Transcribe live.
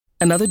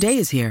Another day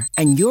is here,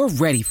 and you're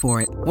ready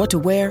for it. What to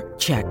wear?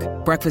 Check.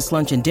 Breakfast,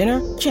 lunch, and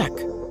dinner? Check.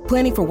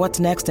 Planning for what's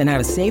next and how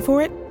to save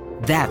for it?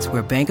 That's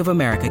where Bank of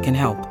America can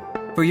help.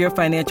 For your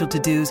financial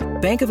to-dos,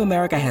 Bank of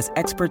America has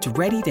experts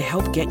ready to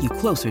help get you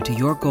closer to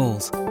your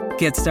goals.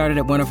 Get started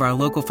at one of our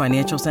local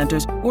financial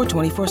centers or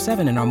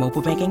 24/7 in our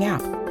mobile banking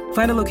app.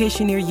 Find a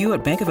location near you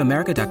at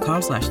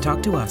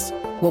bankofamerica.com/talktous.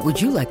 What would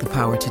you like the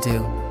power to do?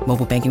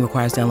 Mobile banking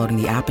requires downloading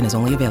the app and is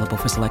only available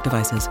for select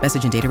devices.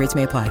 Message and data rates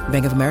may apply.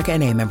 Bank of America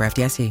N.A., member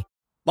FDIC.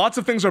 Lots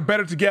of things are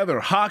better together.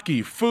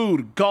 Hockey,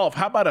 food, golf.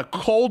 How about a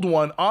cold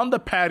one on the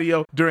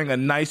patio during a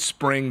nice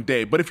spring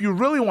day? But if you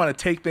really want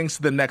to take things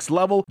to the next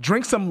level,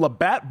 drink some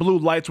Labatt Blue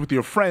Lights with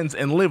your friends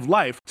and live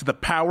life to the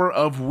power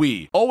of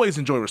we. Always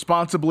enjoy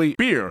responsibly.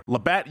 Beer,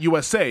 Labatt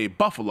USA,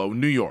 Buffalo,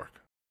 New York.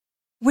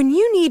 When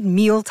you need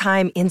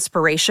mealtime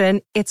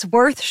inspiration, it's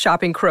worth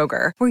shopping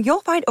Kroger, where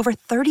you'll find over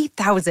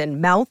 30,000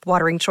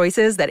 mouth-watering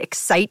choices that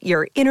excite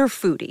your inner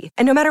foodie.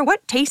 And no matter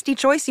what tasty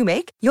choice you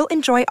make, you'll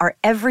enjoy our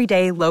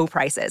everyday low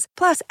prices,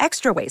 plus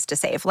extra ways to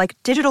save, like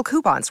digital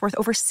coupons worth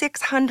over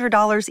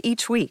 $600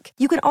 each week.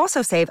 You can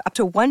also save up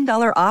to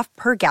 $1 off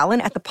per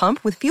gallon at the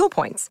pump with fuel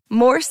points.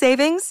 More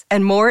savings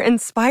and more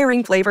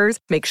inspiring flavors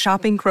make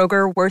shopping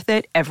Kroger worth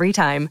it every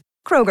time.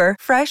 Kroger,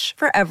 fresh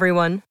for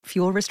everyone.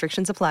 Fuel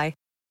restrictions apply.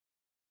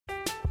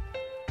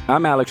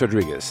 I'm Alex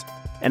Rodriguez.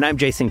 And I'm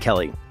Jason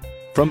Kelly.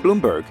 From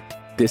Bloomberg,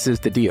 this is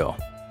The Deal.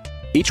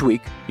 Each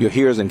week, you'll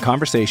hear us in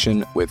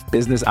conversation with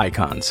business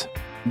icons.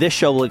 This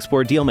show will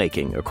explore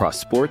deal-making across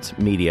sports,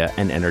 media,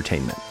 and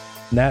entertainment.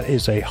 That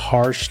is a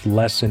harsh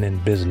lesson in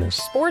business.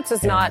 Sports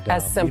is not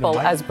as simple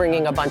as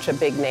bringing a bunch of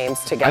big names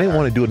together. I didn't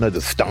want to do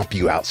another stomp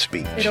you out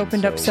speech. It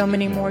opened up so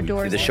many more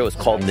doors. The show is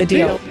called The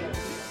Deal.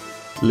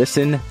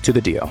 Listen to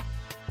The Deal.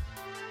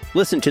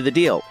 Listen to The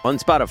Deal on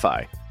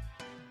Spotify.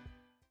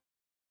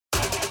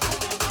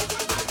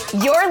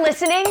 You're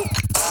listening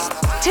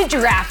to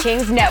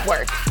DraftKings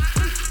Network.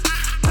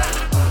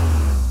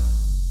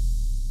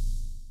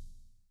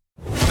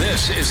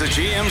 This is the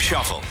GM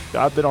Shuffle.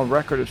 I've been on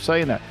record of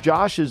saying that.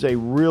 Josh is a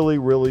really,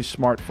 really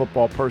smart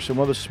football person,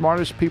 one of the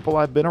smartest people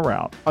I've been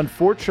around.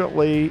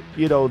 Unfortunately,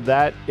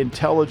 that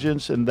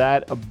intelligence and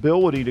that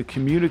ability to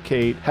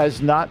communicate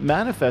has not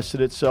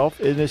manifested itself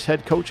in his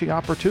head coaching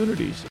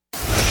opportunities.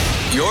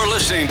 You're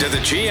listening to the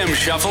GM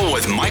Shuffle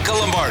with Michael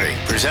Lombardi,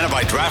 presented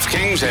by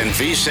DraftKings and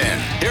VSiN.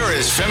 Here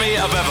is Femi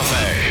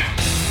Abebefe.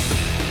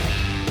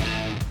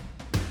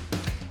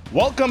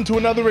 Welcome to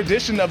another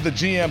edition of the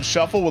GM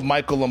Shuffle with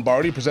Michael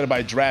Lombardi, presented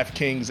by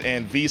DraftKings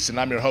and VSiN.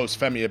 I'm your host,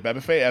 Femi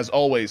Abebefe. As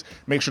always,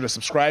 make sure to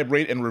subscribe,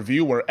 rate, and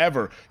review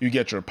wherever you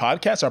get your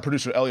podcasts. Our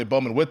producer, Elliot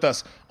Bowman, with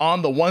us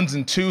on the ones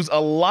and twos.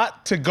 A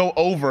lot to go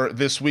over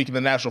this week in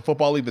the National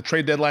Football League. The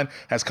trade deadline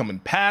has come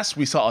and passed.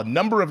 We saw a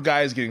number of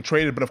guys getting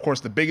traded, but of course,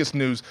 the biggest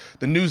news,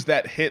 the news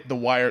that hit the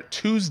wire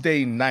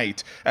Tuesday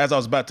night, as I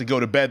was about to go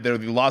to bed there,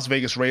 the Las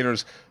Vegas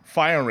Raiders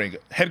firing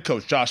head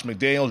coach Josh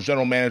McDaniels,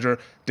 general manager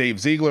Dave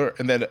Ziegler,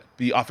 and then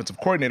the offensive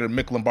coordinator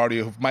Mick Lombardi,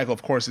 who, Michael,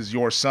 of course, is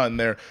your son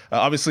there.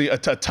 Obviously, a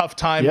tough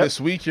time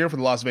this week here for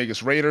the Las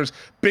Vegas Raiders.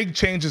 Big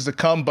changes to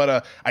come,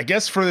 but I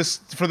guess for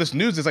this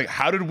news, it's like,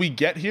 how did we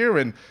get here?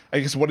 And I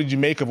guess, what did you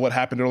make of what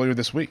happened earlier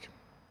this week?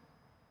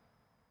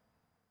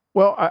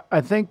 Well, I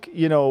think,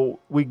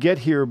 we get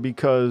here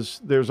because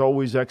there's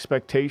always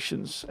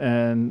expectations.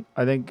 And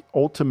I think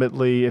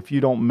ultimately, if you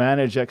don't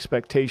manage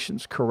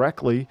expectations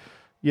correctly,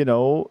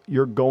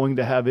 you're going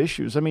to have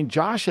issues. I mean,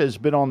 Josh has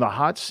been on the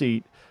hot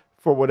seat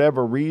for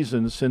whatever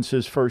reason since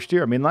his first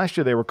year. I mean, last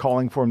year they were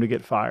calling for him to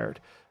get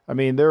fired. I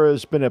mean, there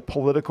has been a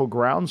political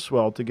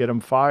groundswell to get him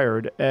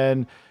fired.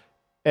 And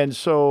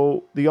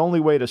so the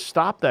only way to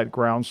stop that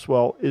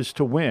groundswell is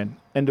to win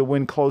and to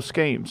win close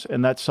games.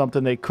 And that's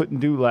something they couldn't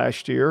do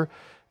last year.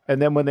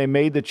 And then when they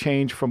made the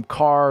change from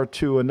Carr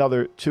to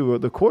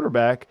the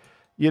quarterback,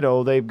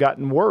 they've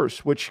gotten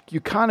worse, which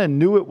you kind of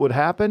knew it would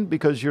happen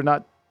because you're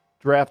not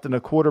drafting a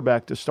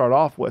quarterback to start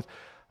off with.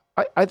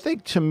 I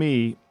think, to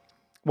me,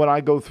 when I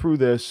go through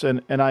this,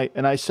 and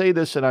I say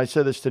this, and I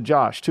said this to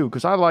Josh too,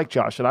 because I like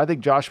Josh, and I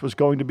think Josh was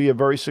going to be a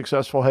very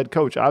successful head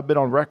coach. I've been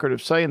on record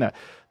of saying that.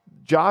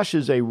 Josh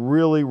is a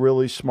really,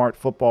 really smart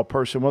football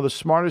person, one of the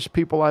smartest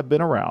people I've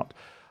been around.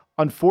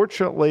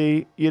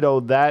 Unfortunately,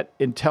 that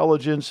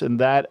intelligence and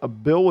that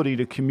ability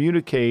to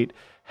communicate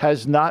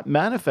has not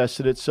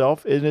manifested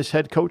itself in his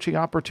head coaching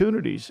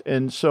opportunities.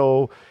 And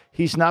so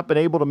he's not been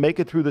able to make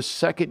it through the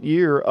second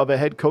year of a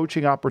head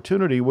coaching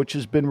opportunity, which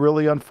has been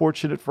really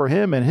unfortunate for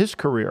him and his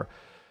career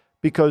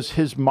because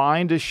his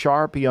mind is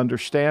sharp. He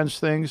understands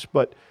things.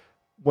 But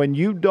when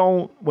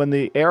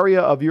the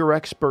area of your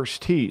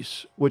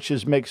expertise, which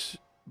makes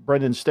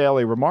Brendan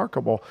Staley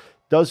remarkable,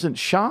 doesn't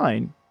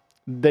shine,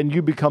 then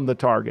you become the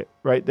target,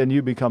 right? Then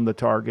you become the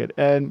target.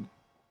 And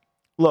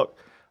look,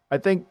 I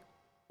think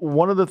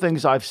one of the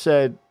things I've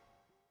said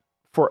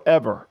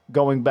forever,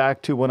 going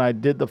back to when I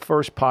did the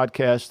first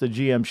podcast, the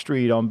GM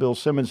Street on Bill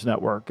Simmons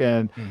Network,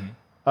 and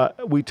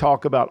we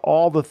talk about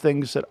all the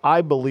things that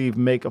I believe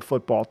make a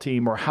football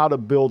team or how to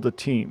build a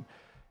team.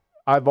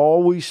 I've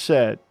always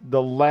said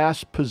the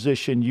last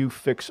position you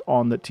fix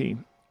on the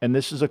team. and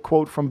this is a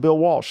quote from Bill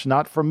Walsh,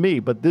 not from me,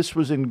 but this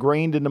was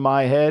ingrained into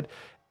my head,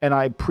 and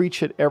I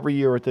preach it every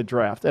year at the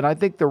draft. And I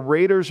think the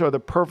Raiders are the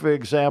perfect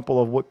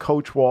example of what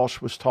Coach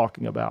Walsh was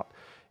talking about,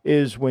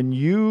 is when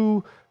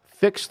you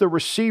fix the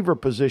receiver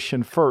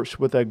position first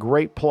with a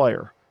great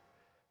player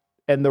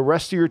and the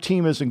rest of your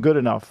team isn't good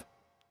enough,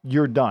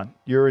 you're done.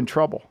 You're in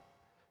trouble.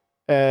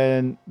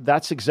 And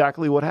that's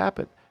exactly what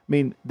happened. I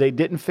mean, they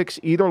didn't fix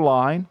either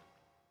line.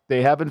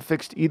 They haven't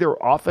fixed either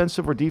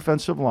offensive or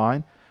defensive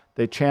line.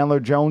 The Chandler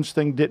Jones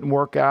thing didn't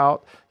work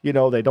out. You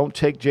know, they don't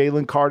take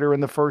Jalen Carter in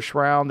the first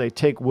round. They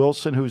take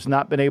Wilson, who's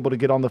not been able to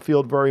get on the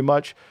field very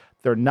much.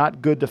 They're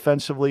not good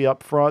defensively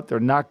up front. They're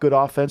not good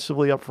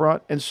offensively up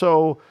front. And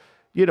so,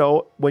 you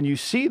know, when you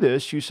see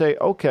this, you say,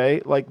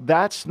 okay, like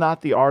that's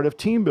not the art of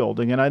team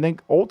building. And I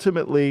think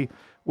ultimately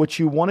what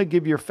you want to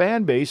give your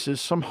fan base is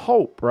some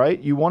hope, right?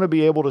 You want to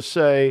be able to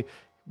say,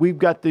 we've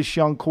got this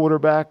young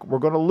quarterback. We're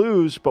going to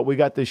lose, but we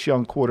got this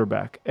young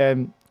quarterback.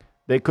 And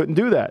they couldn't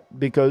do that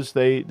because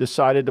they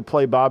decided to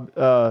play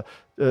Brian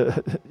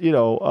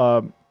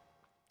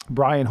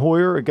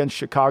Hoyer against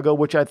Chicago,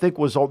 which I think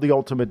was the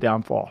ultimate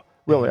downfall.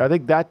 Really, I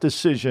think that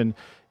decision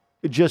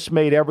just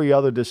made every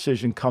other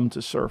decision come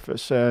to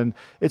surface. And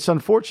it's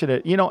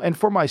unfortunate, you know, and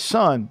for my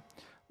son,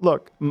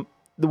 look,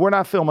 we're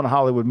not filming a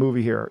Hollywood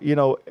movie here. You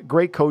know,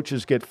 great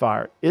coaches get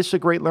fired. It's a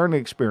great learning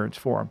experience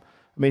for him.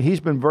 I mean, he's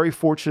been very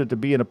fortunate to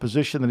be in a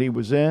position that he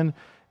was in,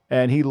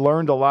 and he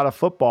learned a lot of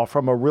football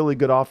from a really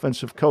good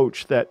offensive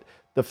coach that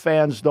the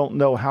fans don't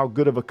know how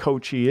good of a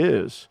coach he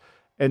is.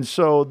 And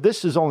so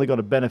this is only going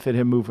to benefit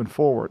him moving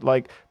forward.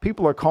 Like,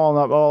 people are calling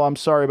up, oh, I'm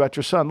sorry about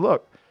your son.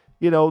 Look,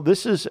 you know,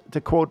 this is,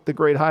 to quote the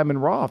great Hyman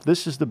Roth,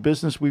 this is the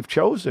business we've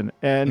chosen,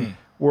 and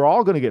we're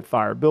all going to get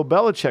fired. Bill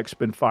Belichick's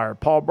been fired.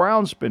 Paul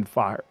Brown's been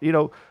fired. You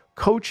know,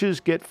 coaches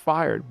get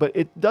fired, but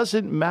it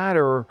doesn't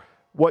matter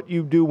what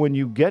you do when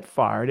you get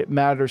fired. It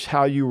matters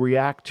how you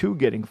react to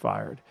getting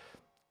fired.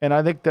 And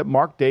I think that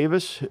Mark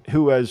Davis,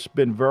 who has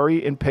been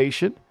very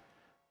impatient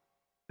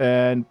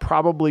and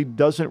probably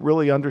doesn't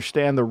really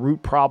understand the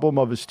root problem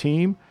of his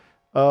team,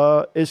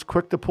 is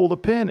quick to pull the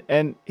pin.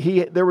 And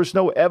there was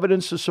no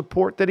evidence to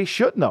support that he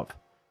shouldn't have,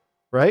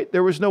 right?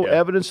 There was no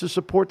evidence to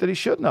support that he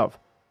shouldn't have.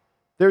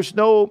 There's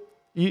no,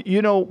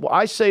 you know,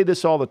 I say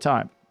this all the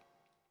time.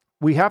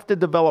 We have to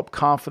develop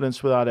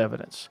confidence without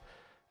evidence.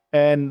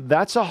 And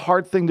that's a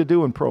hard thing to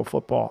do in pro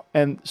football.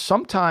 And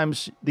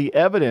sometimes the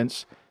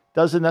evidence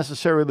doesn't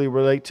necessarily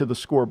relate to the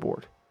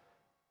scoreboard.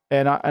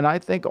 And I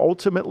think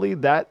ultimately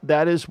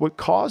that is what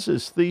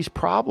causes these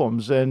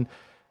problems. And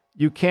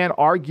you can't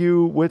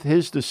argue with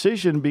his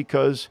decision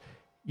because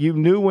you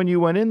knew when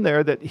you went in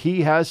there that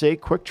he has a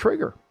quick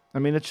trigger. I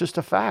mean, it's just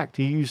a fact.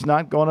 He's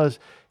not going to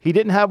 – he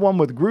didn't have one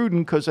with Gruden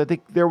because I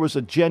think there was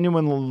a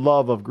genuine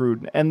love of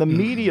Gruden. And the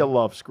media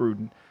loves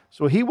Gruden.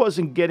 So he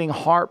wasn't getting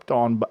harped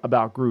on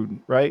about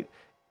Gruden, right?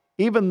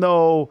 Even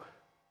though,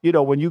 you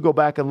know, when you go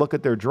back and look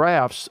at their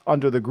drafts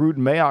under the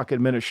Gruden-Mayock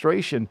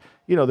administration,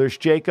 you know, there's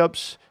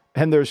Jacobs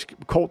and there's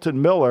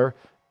Colton Miller,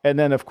 and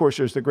then, of course,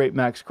 there's the great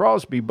Max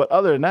Crosby. But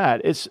other than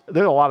that, there's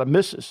a lot of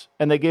misses,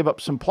 and they gave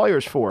up some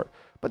players for it.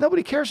 But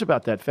nobody cares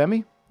about that,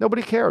 Femi.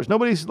 Nobody cares.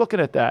 Nobody's looking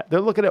at that.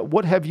 They're looking at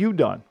what have you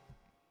done.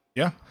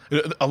 Yeah,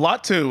 a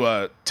lot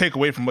to take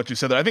away from what you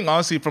said there. I think,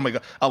 honestly, from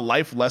like a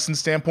life lesson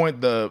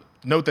standpoint, the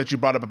note that you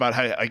brought up about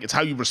how it's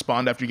how you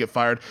respond after you get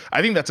fired,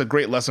 I think that's a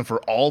great lesson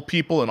for all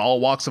people in all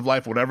walks of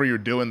life, whatever you're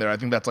doing there. I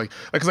think that's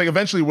because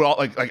eventually we're all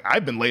like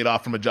I've been laid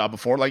off from a job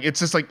before. Like, it's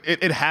just like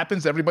it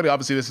happens to everybody.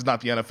 Obviously, this is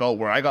not the NFL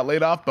where I got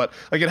laid off, but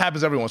like it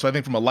happens to everyone. So I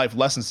think from a life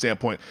lesson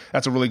standpoint,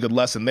 that's a really good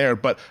lesson there.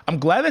 But I'm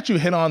glad that you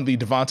hit on the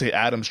Davante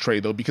Adams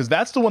trade, though, because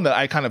that's the one that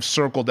I kind of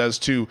circled as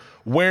to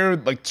where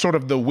like sort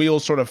of the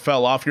wheels sort of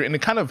fell off here. And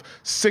it kind of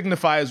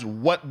signifies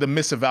what the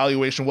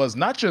misevaluation was,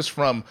 not just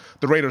from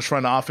the Raiders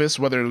front office,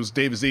 whether it was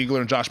Dave Ziegler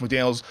and Josh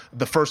McDaniels,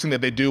 the first thing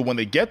that they do when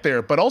they get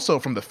there, but also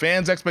from the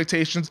fans'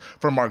 expectations,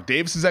 from Mark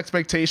Davis's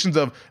expectations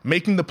of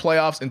making the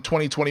playoffs in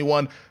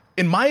 2021.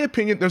 In my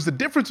opinion, there's a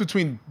difference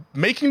between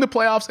making the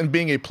playoffs and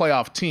being a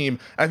playoff team.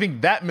 I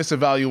think that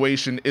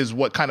misevaluation is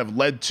what kind of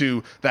led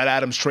to that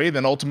Adams trade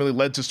and ultimately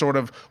led to sort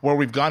of where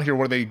we've gone here,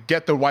 where they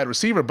get the wide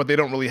receiver, but they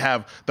don't really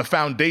have the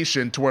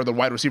foundation to where the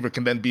wide receiver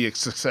can then be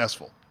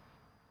successful.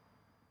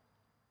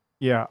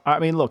 Yeah, I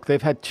mean, look,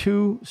 they've had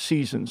 2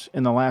 seasons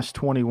in the last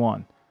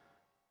 21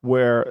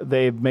 where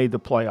they've made the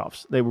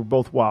playoffs. They were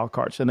both wild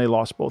cards, and they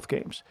lost both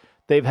games.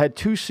 They've had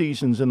 2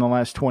 seasons in the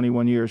last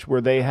 21 years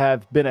where they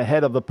have been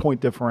ahead of the point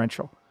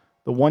differential.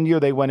 The one year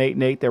they went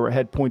 8-8, they were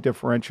ahead point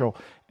differential.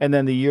 And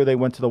then the year they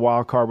went to the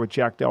wild card with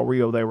Jack Del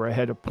Rio, they were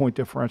ahead of point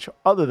differential.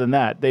 Other than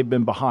that, they've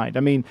been behind. I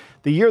mean,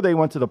 the year they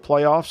went to the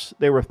playoffs,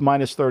 they were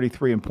minus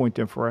 33 in point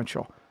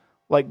differential.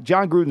 Like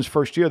John Gruden's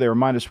first year, they were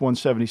minus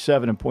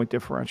 177 in point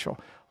differential.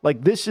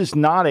 Like, this is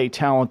not a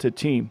talented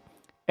team.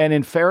 And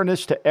in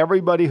fairness to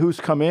everybody who's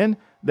come in,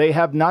 they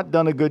have not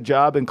done a good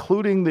job,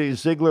 including the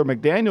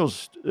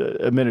Ziegler-McDaniels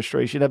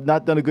administration, have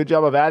not done a good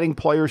job of adding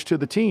players to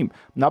the team.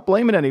 I'm not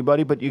blaming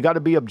anybody, but you got to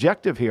be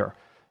objective here.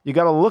 You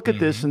got to look at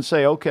this and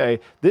say, okay,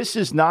 this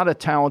is not a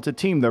talented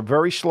team. They're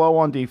very slow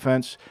on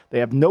defense. They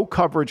have no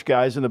coverage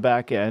guys in the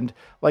back end.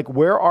 Like,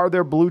 where are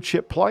their blue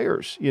chip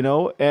players, you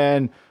know?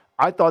 And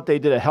I thought they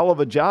did a hell of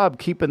a job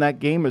keeping that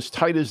game as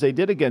tight as they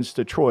did against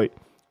Detroit.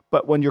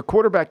 But when your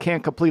quarterback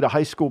can't complete a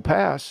high school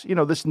pass, you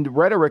know, this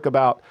rhetoric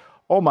about,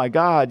 oh, my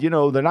God, you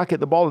know, they're not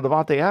getting the ball to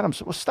Davante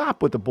Adams. Well,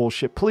 stop with the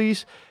bullshit,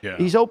 please. Yeah.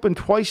 He's open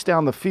twice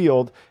down the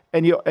field,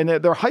 and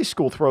they're high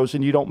school throws,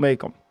 and you don't make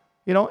them.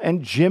 You know,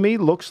 and Jimmy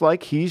looks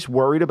like he's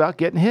worried about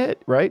getting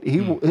hit, right?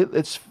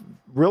 It's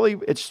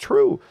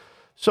true.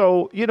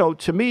 So, you know,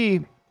 to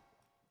me,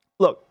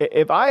 look,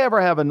 if I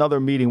ever have another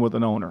meeting with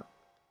an owner,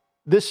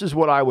 this is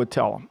what I would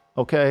tell him,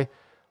 okay?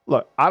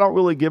 Look, I don't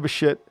really give a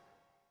shit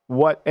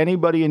what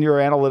anybody in your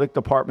analytic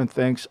department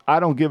thinks. I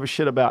don't give a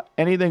shit about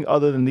anything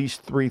other than these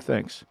three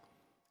things.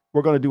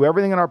 We're going to do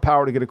everything in our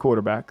power to get a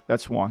quarterback.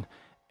 That's one.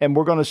 And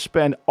we're going to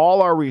spend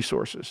all our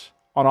resources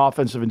on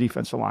offensive and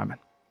defensive linemen.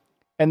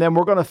 And then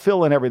we're going to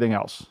fill in everything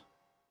else.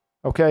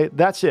 Okay?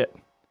 That's it.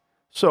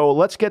 So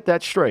let's get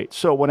that straight.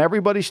 So when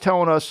everybody's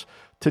telling us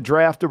to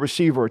draft a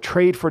receiver or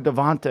trade for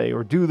Davante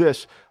or do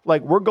this,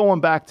 like, we're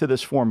going back to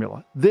this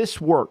formula.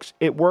 This works.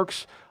 It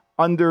works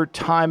under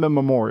time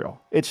immemorial.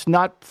 It's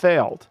not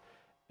failed.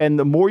 And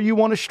the more you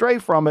want to stray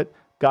from it,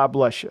 God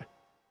bless you.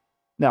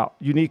 Now,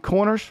 you need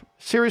corners?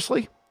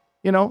 Seriously?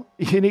 You know,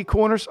 you need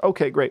corners?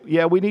 Okay, great.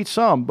 Yeah, we need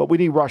some, but we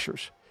need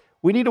rushers.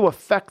 We need to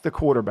affect the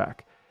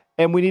quarterback.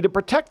 And we need to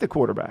protect the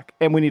quarterback,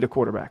 and we need a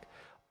quarterback.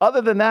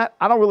 Other than that,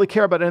 I don't really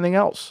care about anything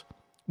else.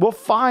 We'll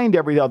find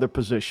every other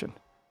position.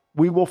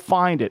 We will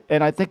find it.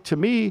 And I think, to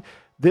me,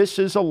 this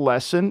is a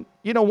lesson.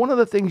 You know, one of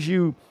the things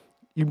you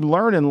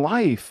learn in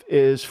life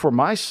is, for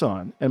my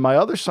son, and my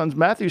other son's,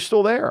 Matthew's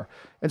still there.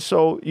 And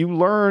so you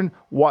learn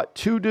what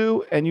to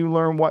do and you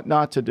learn what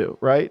not to do,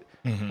 right?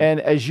 Mm-hmm. And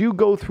as you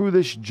go through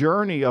this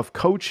journey of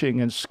coaching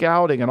and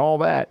scouting and all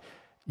that,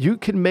 you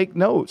can make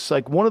notes.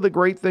 Like, one of the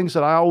great things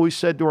that I always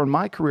said during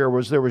my career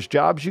was there was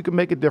jobs you can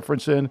make a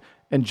difference in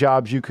and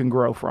jobs you can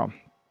grow from.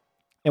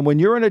 And when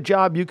you're in a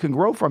job you can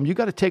grow from, you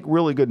got to take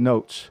really good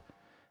notes.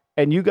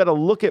 And you got to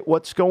look at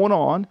what's going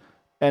on.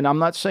 And I'm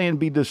not saying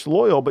be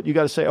disloyal, but you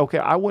got to say, okay,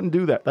 I wouldn't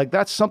do that. Like,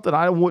 that's something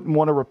I wouldn't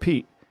want to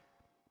repeat.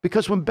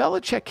 Because when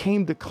Belichick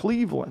came to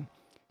Cleveland,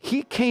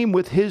 he came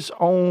with his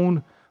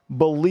own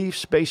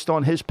beliefs based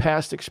on his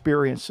past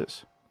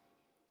experiences.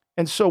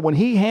 And so when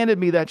he handed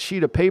me that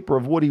sheet of paper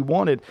of what he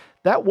wanted,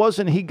 that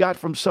wasn't he got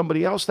from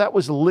somebody else. That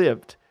was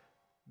lived.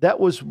 That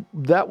was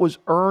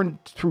earned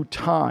through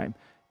time.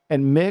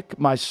 And Mick,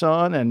 my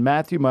son, and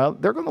Matthew,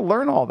 they're going to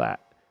learn all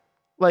that.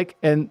 Like,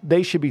 and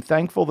they should be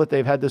thankful that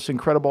they've had this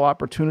incredible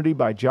opportunity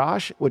by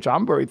Josh, which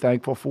I'm very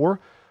thankful for.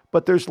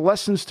 But there's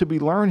lessons to be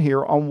learned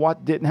here on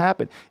what didn't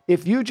happen.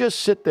 If you just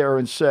sit there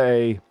and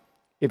say,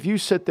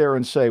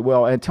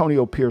 well,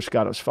 Antonio Pierce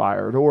got us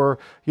fired, or,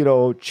 you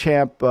know,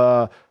 Champ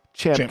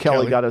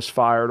Kelly got us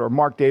fired, or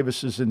Mark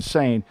Davis is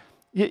insane,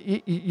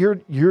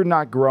 you're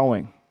not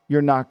growing.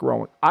 You're not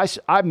growing.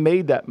 I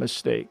made that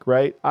mistake,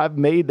 right? I've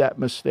made that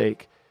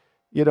mistake.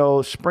 You know,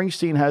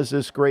 Springsteen has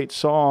this great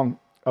song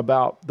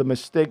about the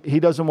mistake. He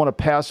doesn't want to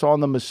pass on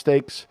the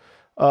mistakes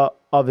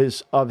of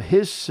his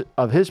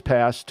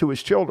past to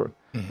his children.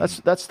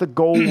 Mm-hmm. That's the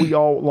goal we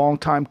all, long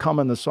time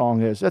coming, the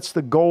song is. That's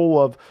the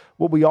goal of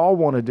what we all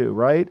want to do,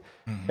 right?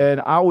 Mm-hmm.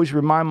 And I always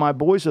remind my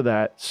boys of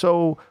that.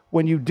 So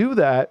when you do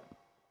that,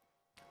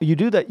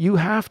 you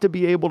have to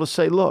be able to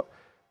say, look,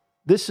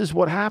 this is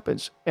what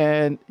happens.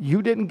 And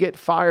you didn't get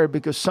fired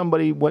because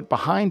somebody went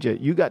behind you.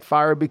 You got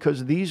fired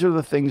because these are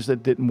the things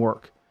that didn't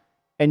work.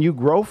 And you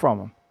grow from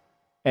them.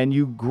 And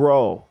you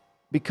grow.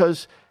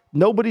 Because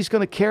nobody's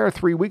going to care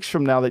 3 weeks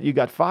from now that you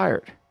got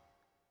fired.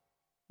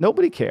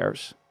 Nobody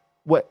cares.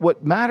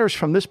 What matters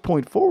from this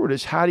point forward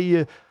is how do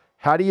you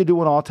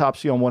do an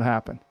autopsy on what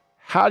happened?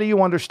 How do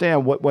you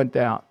understand what went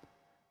down?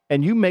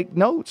 And you make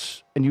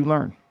notes and you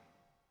learn.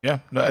 Yeah,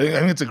 I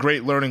think it's a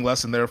great learning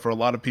lesson there for a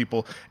lot of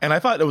people. And I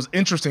thought it was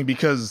interesting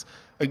because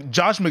not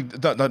Josh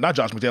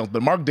McDaniels,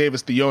 but Mark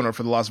Davis, the owner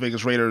for the Las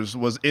Vegas Raiders,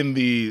 was in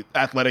the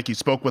Athletic. He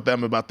spoke with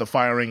them about the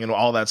firing and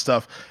all that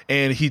stuff.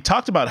 And he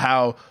talked about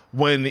how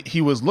when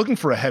he was looking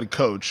for a head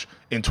coach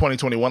in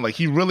 2021, like,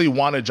 he really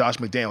wanted Josh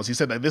McDaniels. He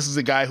said that this is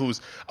a guy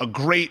who's a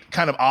great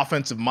kind of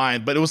offensive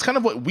mind, but it was kind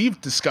of what we've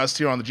discussed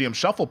here on the GM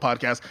Shuffle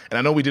podcast, and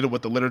I know we did it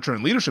with the Literature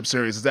and Leadership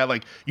series, is that,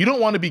 like, you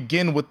don't want to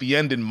begin with the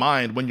end in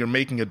mind when you're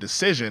making a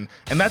decision,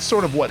 and that's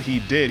sort of what he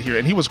did here.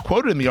 And he was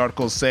quoted in the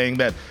article saying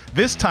that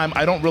this time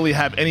I don't really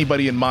have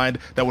anybody in mind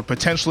that would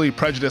potentially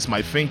prejudice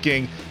my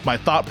thinking. My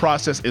thought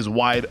process is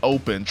wide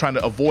open, trying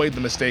to avoid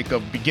the mistake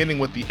of beginning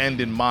with the end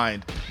in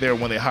mind there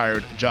when they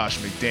hired Josh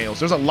McDaniels.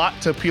 There's a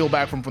lot to peel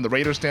back from the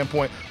Raiders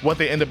standpoint, what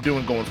they end up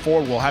doing going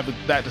forward. We'll have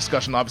that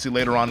discussion obviously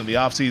later on in the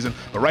offseason.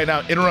 But right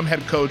now, interim head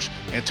coach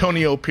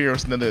Antonio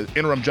Pierce, and then the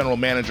interim general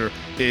manager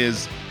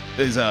is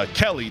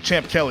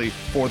Champ Kelly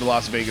for the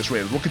Las Vegas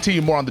Raiders. We'll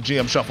continue more on the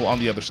GM Shuffle on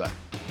the other side.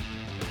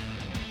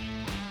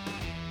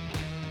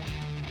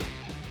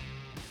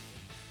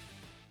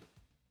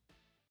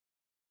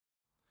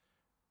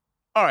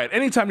 All right,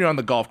 anytime you're on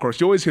the golf course,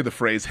 you always hear the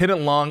phrase, hit it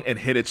long and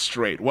hit it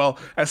straight. Well,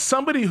 as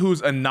somebody who's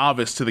a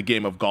novice to the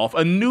game of golf,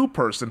 a new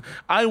person,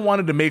 I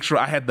wanted to make sure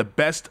I had the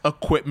best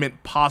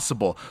equipment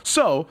possible.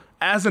 So,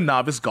 as a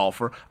novice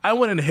golfer, I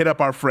went and hit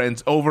up our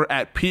friends over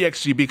at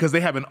PXG because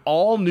they have an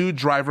all-new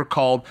driver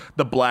called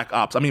the Black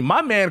Ops. I mean,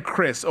 my man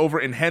Chris over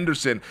in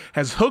Henderson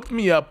has hooked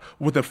me up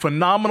with a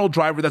phenomenal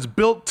driver that's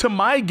built to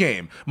my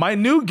game, my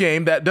new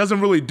game that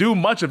doesn't really do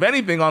much of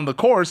anything on the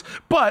course,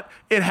 but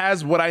it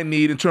has what I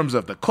need in terms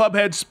of the club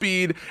head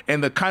speed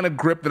and the kind of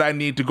grip that I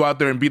need to go out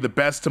there and be the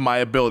best to my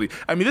ability.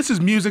 I mean, this is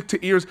music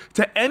to ears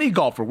to any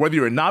golfer, whether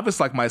you're a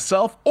novice like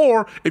myself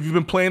or if you've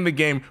been playing the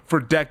game for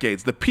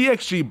decades. The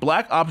PXG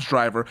Black Ops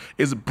driver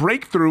is a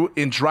breakthrough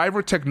in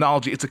driver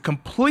technology. It's a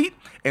complete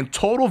and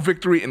total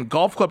victory in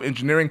golf club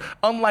engineering,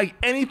 unlike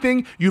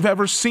anything you've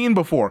ever seen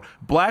before.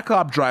 Black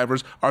Ops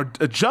drivers are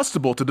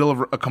adjustable to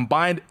deliver a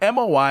combined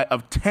MOI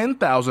of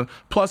 10,000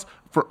 plus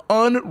for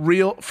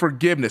unreal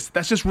forgiveness.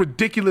 That's just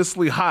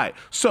ridiculously high.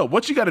 So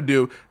what you got to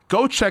do,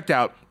 go check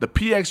out the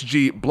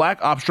PXG Black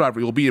Ops driver.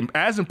 You'll be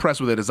as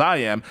impressed with it as I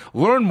am.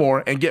 Learn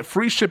more and get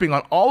free shipping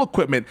on all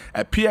equipment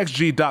at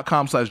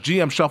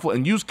pxg.com/GMShuffle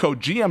and use code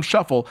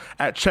GMShuffle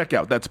at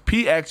checkout. That's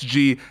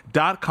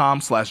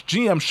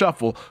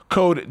pxg.com/GMShuffle,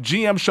 code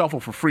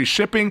GMShuffle for free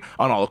shipping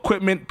on all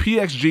equipment,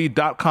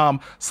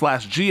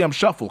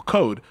 pxg.com/GMShuffle,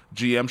 code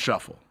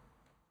GMShuffle.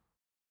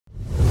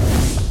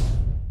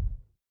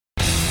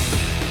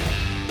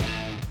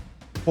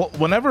 Well,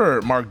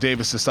 whenever Mark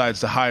Davis decides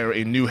to hire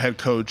a new head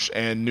coach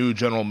and new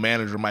general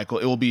manager, Michael,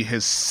 it will be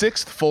his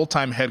 6th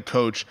full-time head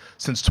coach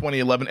since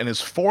 2011 and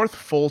his 4th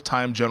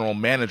full-time general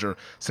manager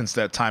since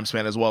that time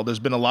span as well. There's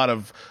been a lot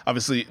of,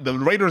 obviously, the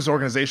Raiders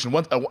organization,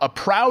 a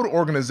proud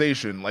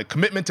organization, like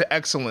commitment to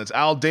excellence,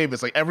 Al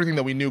Davis, like everything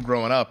that we knew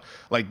growing up.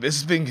 Like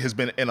this thing has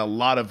been in a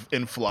lot of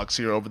influx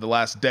here over the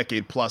last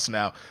decade plus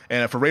now.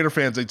 And for Raider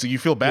fans, you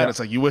feel bad. Yeah. It's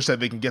like you wish that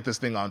they can get this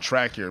thing on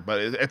track here,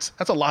 but that's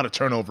a lot of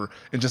turnover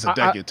in just a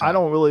decade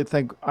time.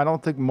 I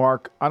don't think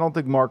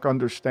Mark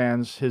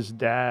understands his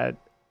dad,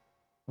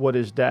 what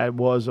his dad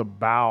was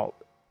about.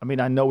 I mean,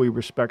 I know he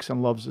respects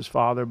and loves his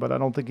father, but I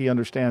don't think he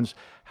understands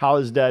how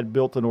his dad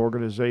built an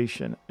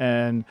organization.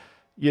 And,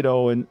 you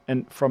know, and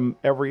from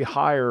every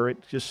hire, it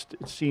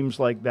seems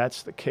like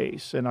that's the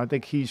case. And I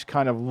think he's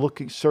kind of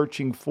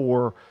searching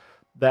for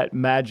that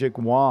magic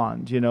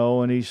wand, you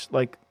know, and he's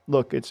like,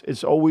 look,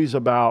 it's always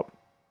about,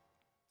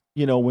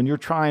 you know, when you're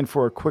trying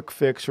for a quick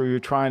fix or you're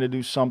trying to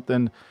do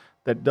something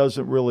that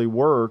doesn't really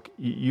work,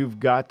 you've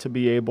got to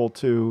be able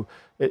to,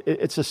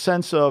 it's a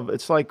sense of,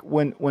 it's like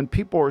when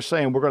people are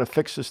saying we're going to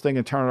fix this thing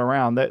and turn it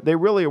around, they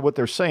really, what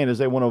they're saying is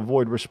they want to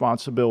avoid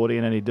responsibility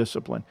in any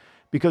discipline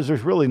because there's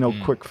really no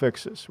quick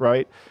fixes,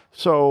 right?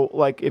 So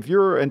like if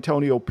you're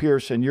Antonio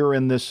Pierce and you're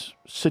in this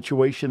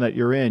situation that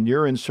you're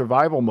in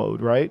survival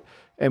mode, right?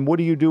 And what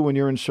do you do when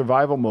you're in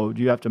survival mode?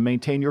 You have to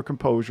maintain your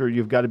composure,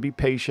 you've got to be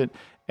patient,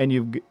 and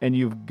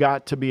you've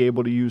got to be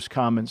able to use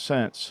common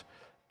sense.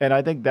 And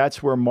I think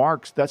that's where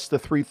that's the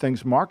 3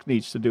 things Mark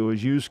needs to do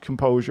is use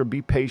composure,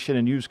 be patient,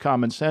 and use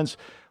common sense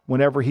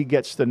whenever he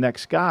gets the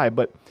next guy.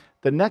 But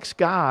the next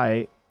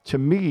guy, to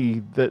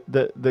me,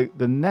 the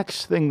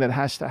next thing that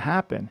has to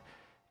happen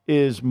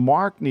is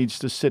Mark needs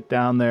to sit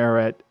down there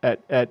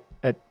at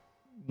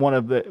one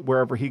of the,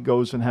 wherever he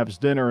goes and has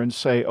dinner and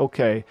say,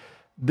 okay,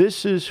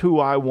 this is who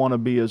I want to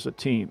be as a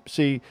team.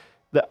 See,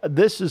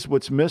 this is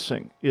what's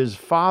missing is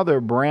father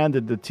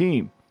branded the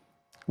team.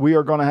 We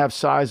are going to have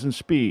size and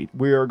speed.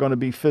 We are going to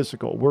be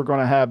physical. We're going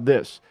to have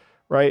this,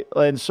 right?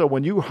 And so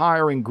when you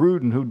hiring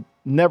Gruden, who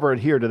never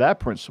adhered to that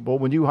principle,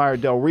 when you hire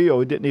Del Rio,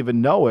 who didn't even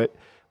know it,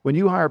 when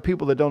you hire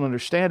people that don't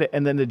understand it,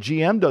 and then the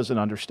GM doesn't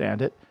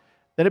understand it,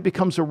 then it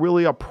becomes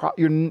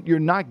you're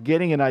not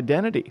getting an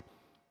identity.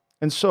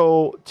 And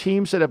so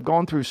teams that have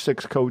gone through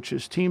 6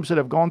 coaches, teams that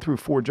have gone through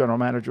 4 general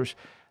managers,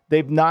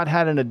 they've not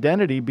had an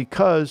identity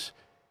because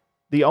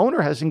the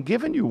owner hasn't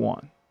given you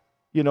one.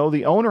 You know,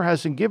 the owner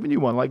hasn't given you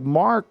one. Like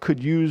Mark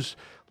could use,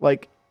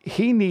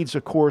 he needs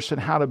a course in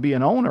how to be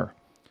an owner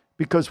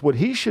because what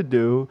he should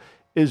do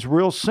is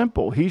real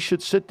simple. He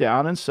should sit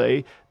down and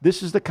say,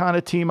 this is the kind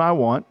of team I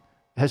want.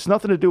 It has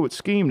nothing to do with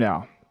scheme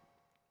now.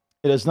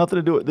 It has nothing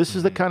to do with, this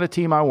is the kind of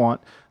team I want.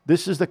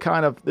 This is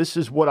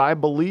what I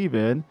believe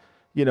in.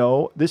 You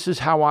know, this is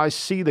how I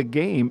see the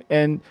game.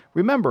 And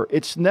remember,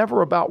 it's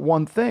never about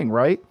one thing,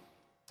 right?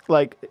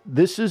 Like,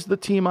 this is the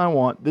team I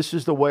want. This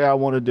is the way I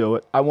want to do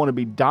it. I want to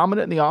be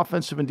dominant in the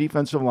offensive and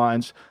defensive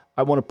lines.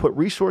 I want to put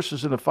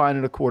resources into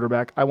finding a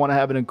quarterback. I want to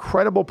have an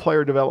incredible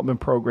player development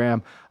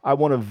program. I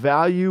want to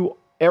value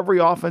every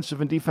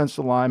offensive and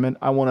defensive lineman.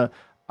 I want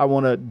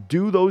to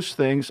do those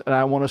things, and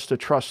I want us to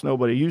trust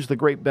nobody. Use the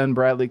great Ben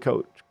Bradley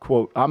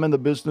quote, I'm in the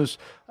business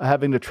of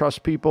having to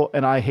trust people,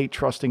 and I hate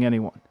trusting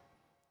anyone.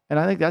 And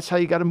I think that's how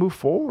you got to move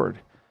forward.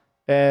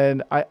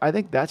 And I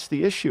think that's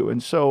the issue.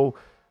 And so,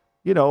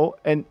 you know,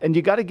 and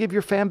you got to give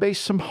your fan base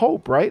some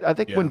hope, right? I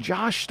think when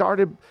Josh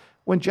started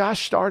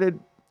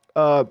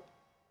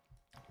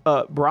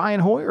Brian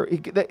Hoyer,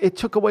 it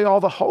took away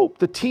all the hope.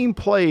 The team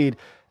played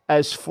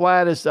as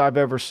flat as I've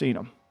ever seen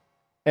them.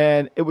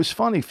 And it was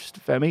funny,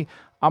 Femi.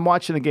 I'm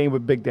watching a game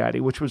with Big Daddy,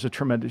 which was a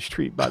tremendous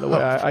treat, by the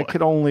way.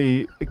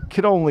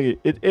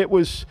 It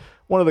was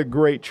one of the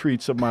great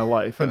treats of my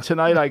life. And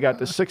tonight I got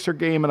the Sixer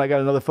game and I got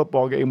another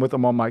football game with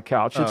him on my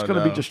couch. It's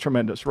going to be just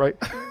tremendous, right?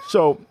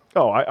 So,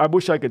 I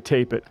wish I could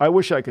tape it.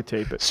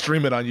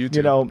 Stream it on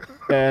YouTube.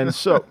 And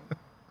so,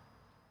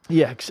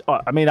 yeah,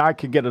 I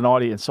could get an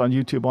audience on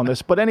YouTube on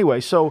this. But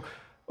anyway, so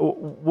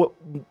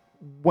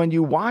when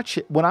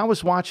I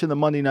was watching the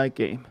Monday night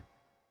game,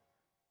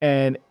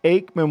 and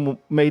Aikman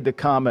made the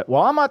comment,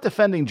 well, I'm not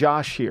defending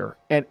Josh here.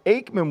 And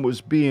Aikman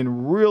was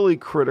being really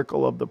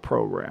critical of the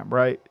program,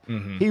 right?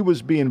 Mm-hmm. He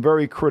was being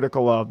very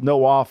critical of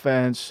no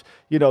offense.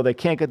 They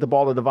can't get the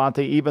ball to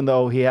Devontae, even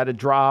though he had a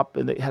drop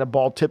and they had a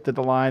ball tipped at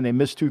the line. They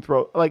missed 2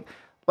 throws. Like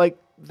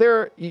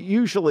they're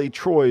usually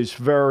Troy's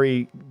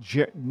very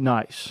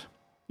nice.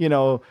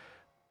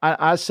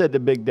 I said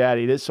to Big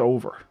Daddy, it's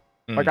over.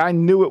 Mm. Like I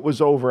knew it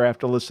was over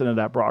after listening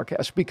to that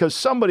broadcast because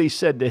somebody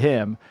said to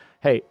him,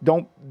 hey,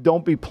 don't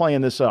be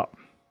playing this up.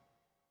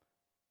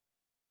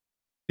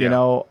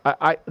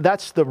 I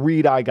that's the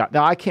read I got.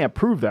 Now I can't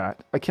prove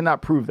that. I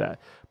cannot prove that.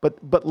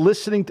 But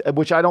listening to,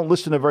 which I don't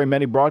listen to very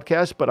many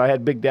broadcasts, but I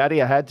had Big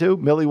Daddy, I had to.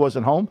 Millie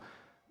wasn't home.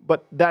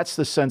 But that's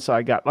the sense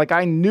I got. Like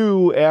I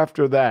knew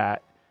after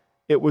that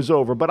it was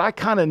over. But I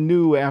kind of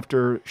knew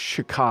after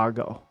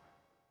Chicago.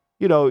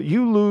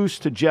 You lose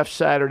to Jeff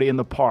Saturday in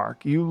the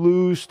park. You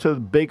lose to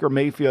Baker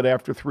Mayfield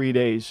after 3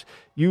 days.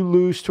 You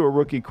lose to a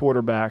rookie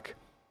quarterback.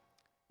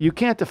 You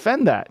can't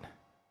defend that.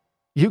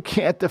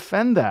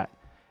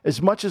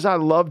 As much as I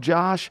love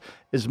Josh,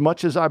 as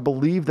much as I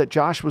believe that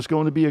Josh was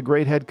going to be a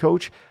great head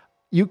coach,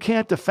 you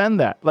can't defend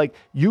that. Like,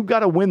 you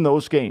got to win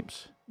those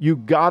games. You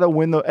got to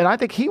win those. And I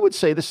think he would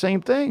say the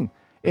same thing.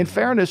 In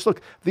fairness,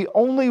 look, the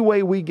only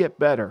way we get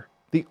better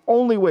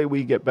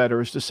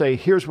is to say,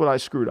 here's what I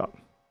screwed up.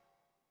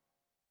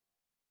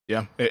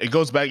 Yeah, it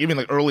goes back even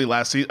like early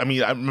last season. I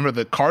mean, I remember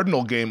the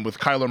Cardinal game with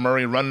Kyler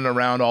Murray running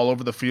around all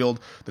over the field,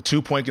 the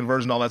 2-point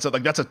conversion, all that stuff.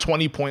 Like that's a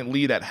 20-point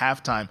lead at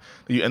halftime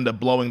that you end up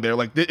blowing there.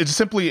 Like it's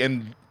simply,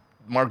 and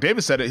Mark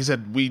Davis said it, he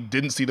said we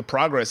didn't see the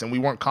progress and we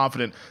weren't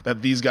confident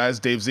that these guys,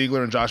 Dave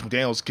Ziegler and Josh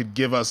McDaniels, could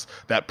give us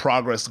that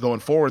progress going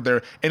forward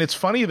there. And it's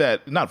funny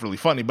that, not really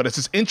funny, but it's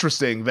just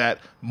interesting that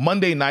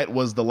Monday night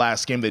was the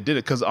last game they did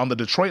it, because on the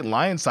Detroit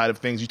Lions side of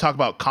things, you talk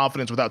about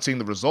confidence without seeing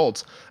the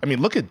results. I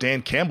mean, look at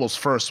Dan Campbell's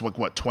first,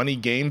 20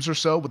 games or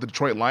so with the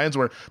Detroit Lions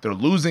where they're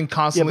losing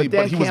constantly,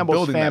 but he was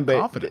building that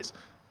confidence.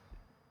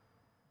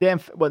 He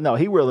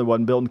really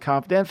wasn't building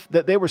confidence.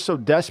 They were so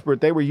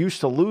desperate. They were used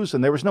to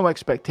losing. There was no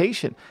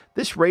expectation.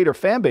 This Raider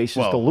fan base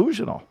is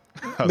delusional.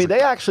 I mean,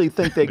 they actually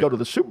think they go to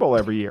the Super Bowl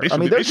every year. They're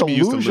delusional. They should be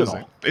used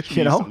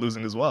to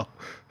losing as well.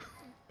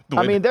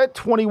 They're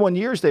 21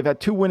 years. They've had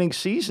 2 winning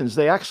seasons.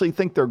 They actually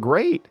think they're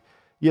great,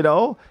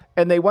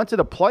 and they went to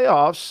the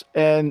playoffs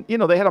and,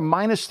 they had a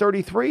minus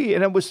 33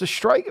 and it was the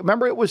strike.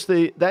 Remember,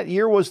 that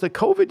year was the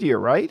COVID year,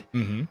 right?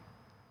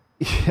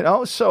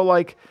 Mm-hmm. So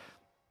like,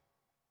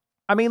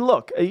 I mean,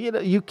 look,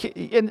 you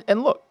can,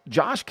 and look,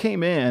 Josh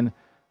came in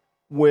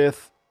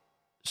with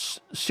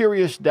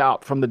serious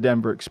doubt from the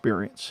Denver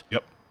experience.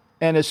 Yep.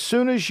 And as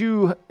soon as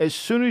you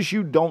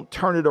don't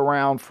turn it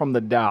around from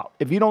the doubt,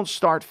 if you don't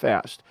start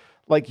fast,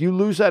 like you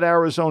lose that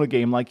Arizona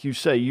game, like you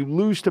say, you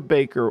lose to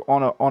Baker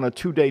on a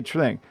 2-day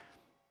thing,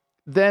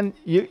 then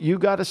you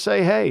got to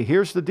say, hey,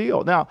 here's the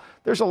deal. Now,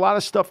 there's a lot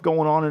of stuff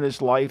going on in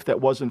his life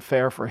that wasn't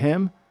fair for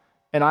him,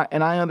 and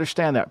I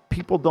understand that.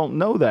 People don't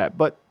know that,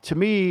 but to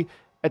me,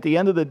 at the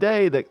end of the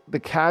day, the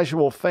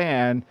casual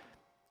fan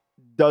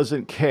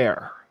doesn't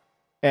care.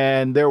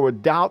 And there were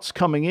doubts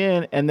coming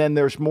in, and then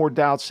there's more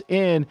doubts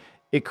in,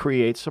 it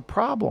creates a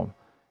problem.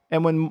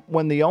 And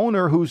when the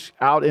owner who's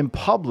out in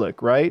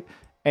public, right,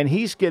 and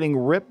he's getting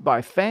ripped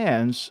by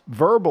fans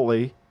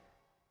verbally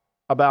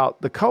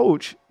about the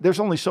coach, there's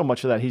only so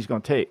much of that he's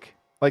going to take.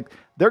 Like,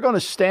 they're going to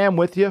stand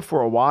with you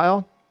for a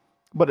while,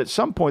 but at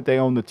some point they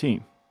own the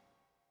team.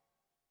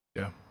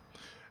 Yeah.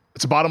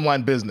 It's a bottom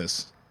line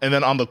business. And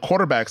then on the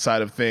quarterback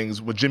side of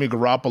things, with Jimmy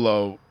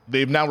Garoppolo,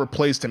 they've now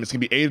replaced him. It's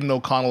going to be Aiden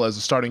O'Connell as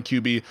the starting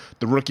QB,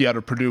 the rookie out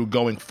of Purdue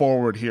going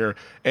forward here.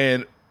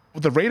 And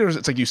with the Raiders,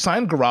 it's like you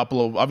signed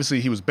Garoppolo.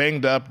 Obviously, he was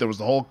banged up. There was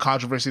the whole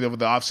controversy over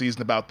the offseason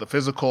about the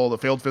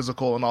failed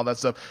physical and all that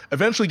stuff.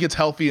 Eventually gets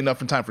healthy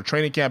enough in time for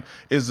training camp,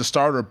 is the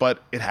starter,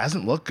 but it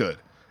hasn't looked good.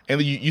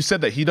 And you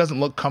said that he doesn't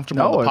look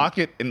comfortable in the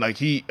pocket, and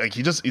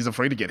he's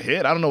afraid to get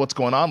hit. I don't know what's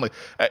going on.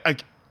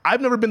 I've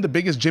never been the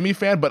biggest Jimmy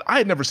fan, but I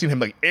had never seen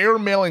him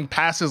air-mailing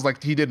passes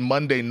like he did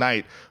Monday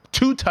night.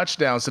 2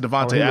 touchdowns to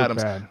Devontae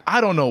Adams.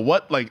 I don't know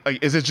what,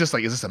 is it just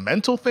is this a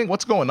mental thing?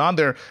 What's going on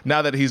there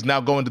now that he's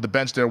now going to the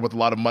bench there with a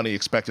lot of money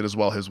expected as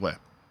well his way?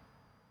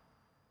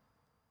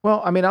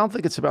 Well, I mean, I don't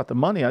think it's about the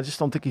money. I just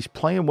don't think he's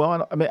playing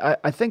well. I mean,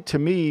 I think to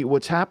me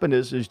what's happened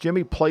is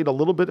Jimmy played a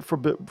little bit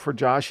for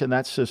Josh in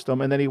that system,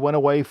 and then he went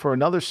away for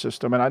another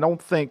system. And I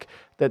don't think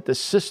that the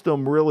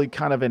system really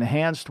kind of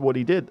enhanced what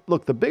he did.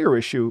 Look, the bigger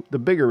issue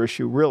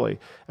really,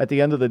 at the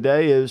end of the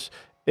day is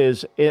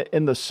is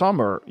in the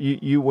summer,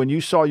 you when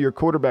you saw your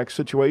quarterback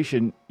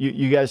situation,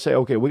 you guys say,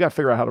 okay, we got to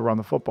figure out how to run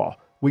the football.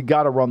 We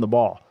got to run the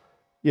ball,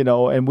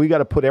 and we got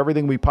to put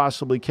everything we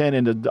possibly can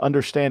into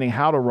understanding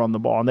how to run the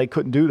ball. And they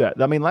couldn't do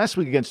that. I mean, last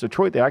week against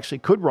Detroit, they actually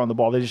could run the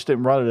ball. They just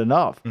didn't run it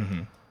enough.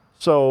 Mm-hmm.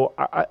 So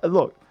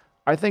look,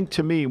 I think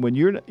to me, when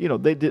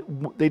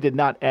they did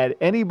not add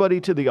anybody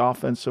to the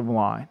offensive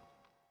line.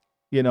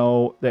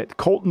 That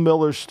Colton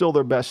Miller's still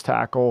their best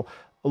tackle.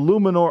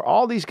 Illuminor,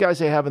 all these guys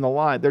they have in the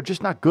line, they're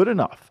just not good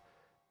enough.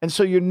 And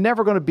so you're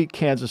never going to beat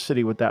Kansas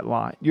City with that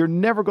line. You're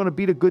never going to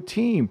beat a good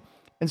team.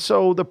 And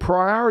so the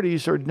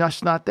priorities are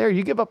just not there.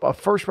 You give up a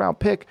first-round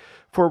pick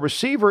for a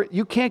receiver,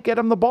 you can't get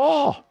him the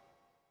ball.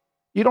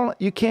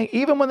 You can't,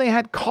 even when they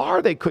had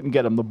Carr, they couldn't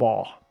get him the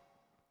ball.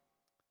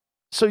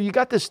 So you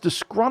got this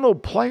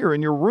disgruntled player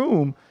in your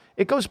room.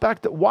 It goes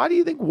back to, why do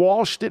you think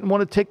Walsh didn't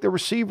want to take the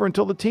receiver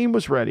until the team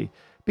was ready?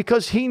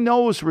 Because he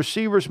knows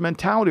receivers'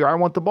 mentality. I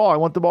want the ball, I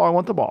want the ball, I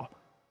want the ball.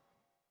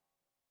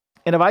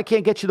 And if I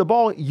can't get you the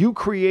ball, you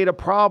create a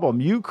problem.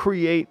 You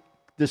create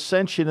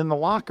dissension in the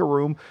locker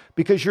room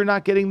because you're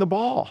not getting the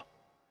ball.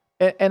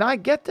 And I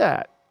get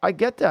that. I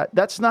get that.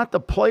 That's not the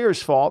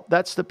player's fault.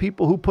 That's the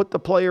people who put the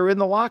player in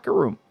the locker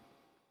room.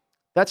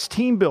 That's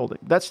team building.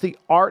 That's the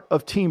art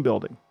of team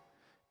building.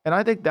 And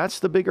I think that's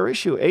the bigger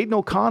issue. Aiden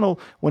O'Connell,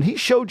 when he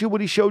showed you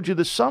what he showed you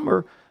this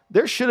summer,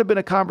 there should have been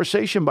a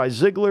conversation by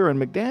Ziegler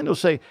and McDaniel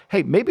say,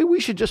 hey, maybe we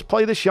should just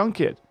play this young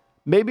kid.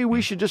 Maybe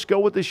we should just go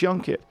with this young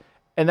kid.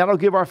 And that'll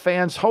give our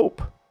fans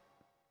hope.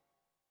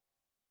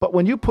 But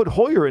when you put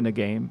Hoyer in the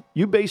game,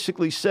 you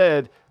basically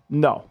said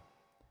no.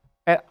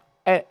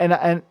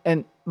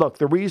 And look,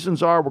 the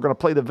reasons are we're going to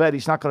play the vet.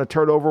 He's not going to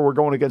turn over. We're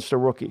going against a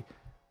rookie.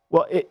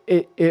 Well,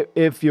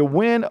 if you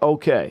win,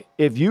 okay.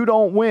 If you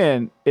don't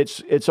win,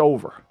 it's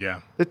over.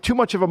 Yeah. There's too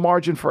much of a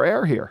margin for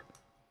error here.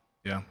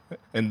 Yeah,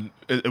 and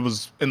it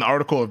was in the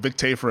article of Vic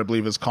Tafur, I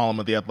believe his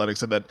column at The Athletic,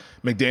 said that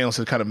McDaniels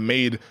had kind of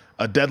made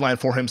a deadline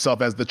for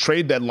himself as the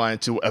trade deadline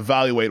to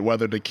evaluate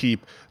whether to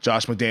keep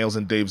Josh McDaniels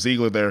and Dave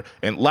Ziegler there.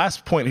 And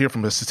last point here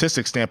from a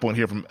statistics standpoint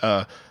here from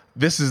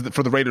this is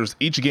for the Raiders.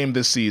 Each game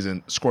this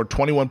season scored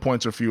 21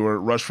 points or fewer,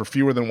 rushed for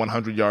fewer than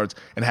 100 yards,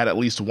 and had at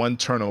least one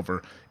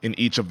turnover in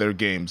each of their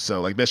games.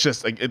 So that's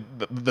just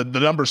the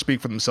numbers speak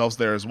for themselves.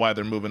 There is why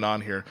they're moving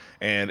on here.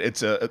 And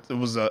it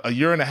was a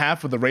year and a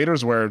half with the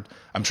Raiders where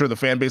I'm sure the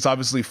fan base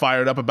obviously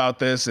fired up about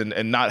this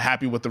and not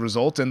happy with the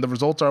results. And the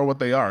results are what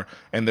they are.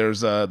 And there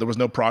was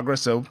no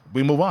progress, so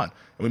we move on.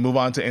 And we move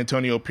on to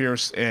Antonio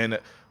Pierce, and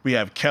we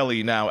have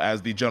Kelly now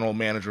as the general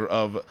manager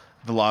of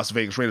the Las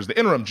Vegas Raiders, the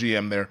interim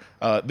GM there.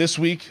 This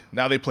week,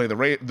 now they play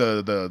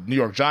the New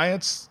York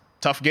Giants.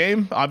 Tough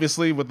game,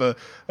 obviously, with an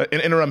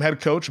interim head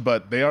coach,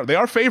 but they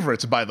are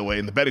favorites, by the way,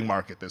 in the betting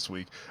market this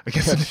week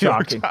against the New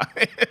York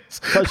Giants.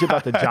 Tells you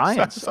about the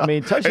Giants. I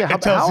mean, tells you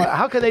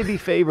how can they be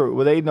favored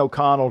with Aiden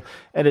O'Connell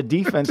and a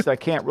defense that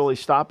can't really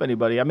stop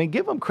anybody? I mean,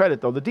 give them credit,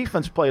 though. The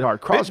defense played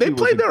hard. Crosby they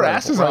played their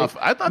asses right? off.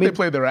 I thought they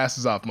played their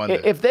asses off Monday.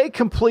 If they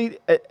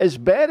complete, as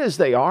bad as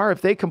they are,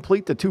 if they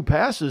complete the two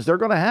passes, they're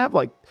going to have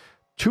like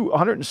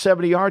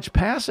 270 yards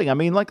passing. I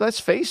mean, let's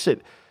face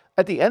it.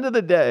 At the end of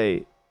the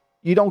day,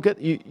 you don't get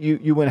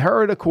you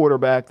inherit a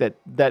quarterback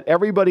that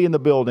everybody in the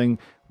building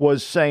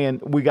was saying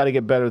we got to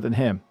get better than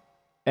him.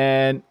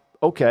 And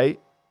okay,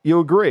 you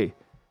agree.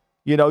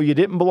 You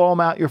didn't blow him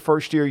out your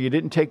first year. You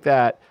didn't take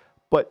that.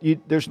 But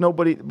there's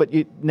nobody. But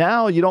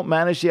now you don't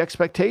manage the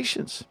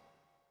expectations.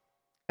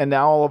 And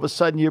now all of a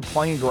sudden you're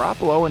playing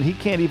Garoppolo, and he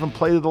can't even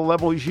play to the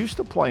level he's used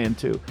to playing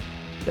to.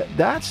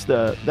 That's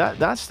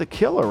the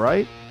killer,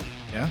 right?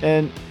 Yeah.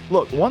 And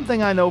look, one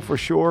thing I know for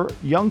sure: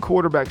 young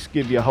quarterbacks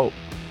give you hope.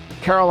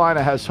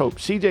 Carolina has hope.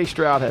 C.J.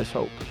 Stroud has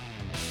hope.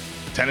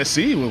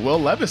 Tennessee with Will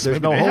Levis, There's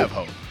maybe no they hope. have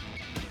hope.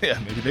 Yeah,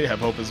 maybe they have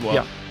hope as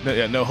well.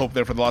 Yeah. No hope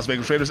there for the Las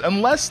Vegas Raiders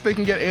unless they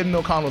can get Aiden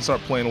O'Connell to start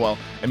playing well,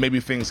 and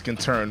maybe things can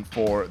turn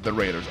for the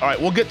Raiders. All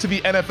right, we'll get to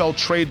the NFL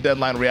trade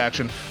deadline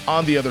reaction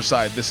on the other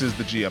side. This is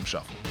the GM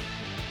Shuffle.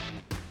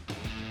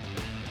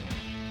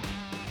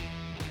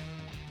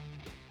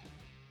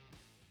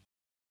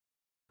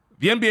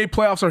 The NBA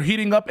playoffs are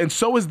heating up, and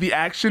so is the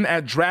action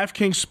at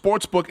DraftKings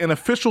Sportsbook, an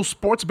official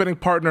sports betting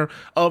partner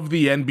of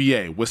the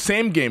NBA. With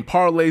same-game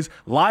parlays,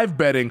 live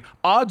betting,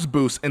 odds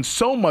boosts, and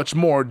so much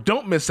more,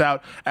 don't miss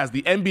out as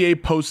the NBA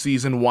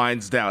postseason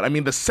winds down. I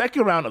mean, the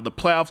second round of the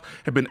playoffs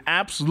have been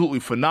absolutely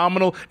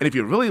phenomenal, and if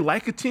you really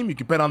like a team, you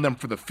can bet on them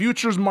for the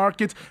futures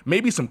markets,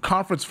 maybe some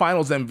conference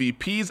finals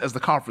MVPs as the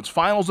conference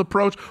finals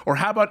approach, or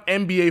how about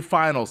NBA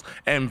Finals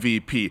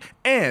MVP?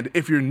 And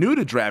if you're new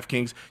to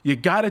DraftKings, you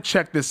gotta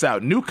check this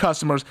out. New customers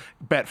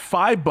bet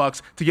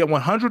 $5 to get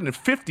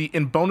 $150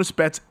 in bonus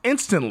bets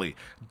instantly.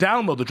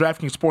 Download the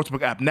DraftKings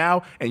Sportsbook app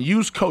now and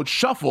use code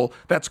SHUFFLE,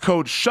 that's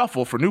code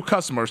SHUFFLE for new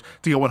customers,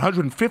 to get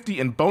 $150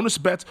 in bonus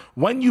bets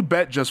when you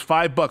bet just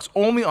 $5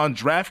 only on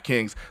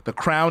DraftKings. The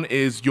crown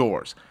is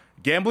yours.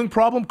 Gambling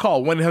problem?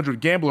 Call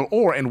 1-800-GAMBLER,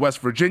 or in West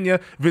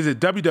Virginia, visit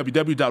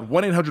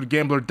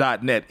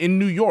www.1800gambler.net. In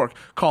New York,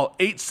 call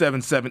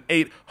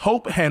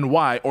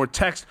 877-8-HOPE-NY or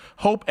text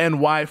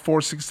HOPE-NY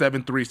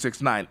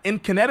 467-369. In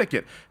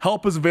Connecticut,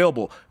 help is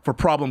available. For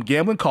problem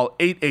gambling, call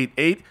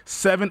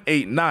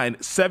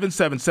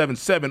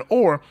 888-789-7777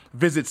 or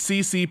visit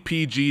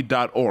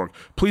ccpg.org.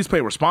 Please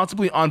play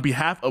responsibly on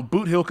behalf of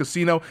Boot Hill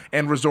Casino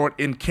and Resort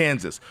in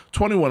Kansas.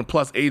 21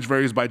 plus, age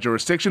varies by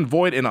jurisdiction,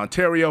 void in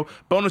Ontario.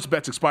 Bonus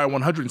bets expire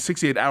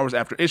 168 hours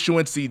after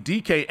issuance. See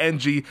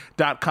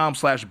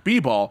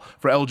dkng.com/bball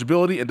for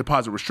eligibility and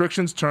deposit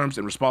restrictions, terms,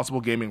 and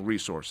responsible gaming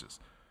resources.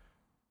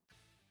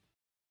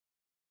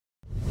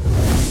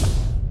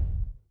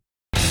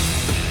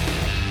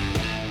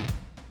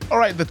 All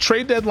right, the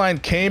trade deadline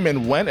came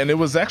and went, and it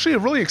was actually a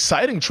really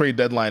exciting trade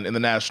deadline in the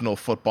National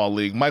Football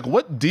League. Mike,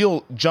 what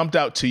deal jumped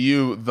out to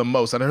you the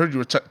most? And I heard you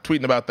were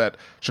tweeting about that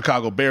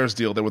Chicago Bears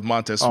deal there with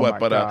Montez Sweat,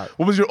 but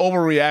what was your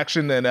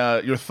overreaction and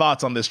your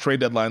thoughts on this trade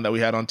deadline that we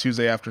had on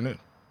Tuesday afternoon?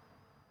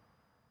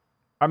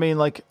 I mean,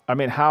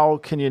 how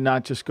can you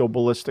not just go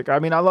ballistic? I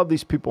mean, I love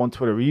these people on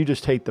Twitter. You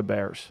just hate the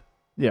Bears.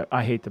 Yeah,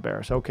 I hate the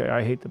Bears. Okay,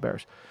 I hate the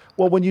Bears.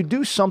 Well, when you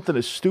do something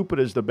as stupid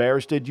as the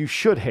Bears did, you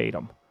should hate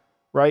them,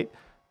 right?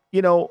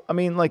 You know, I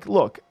mean,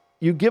 look,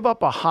 you give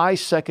up a high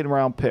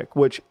second-round pick,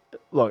 which,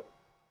 look,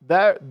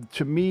 that,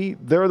 to me,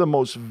 they're the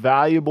most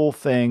valuable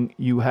thing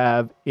you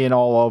have in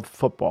all of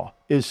football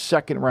is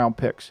second-round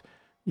picks.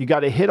 You got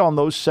to hit on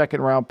those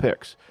second-round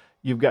picks.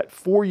 You've got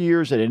 4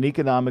 years at an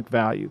economic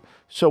value.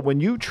 So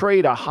when you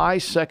trade a high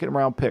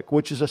second-round pick,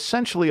 which is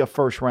essentially a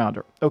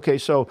first-rounder, okay,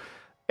 so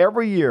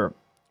every year,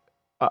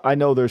 I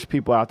know there's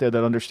people out there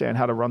that understand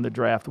how to run the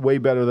draft way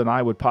better than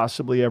I would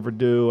possibly ever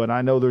do, and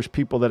I know there's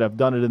people that have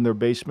done it in their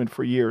basement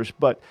for years,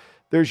 but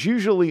there's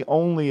usually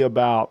only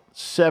about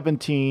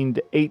 17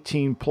 to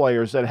 18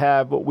 players that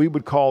have what we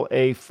would call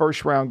a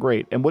first-round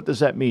grade. And what does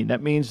that mean?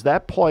 That means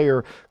that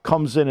player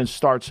comes in and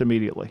starts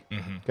immediately,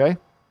 okay?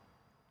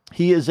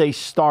 He is a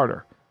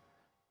starter.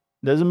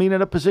 Doesn't mean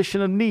in a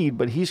position of need,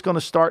 but he's going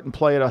to start and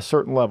play at a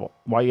certain level.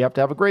 Why you have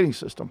to have a grading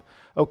system.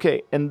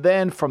 Okay, and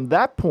then from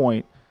that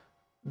point,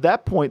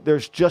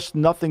 there's just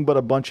nothing but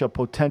a bunch of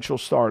potential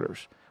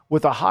starters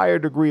with a higher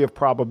degree of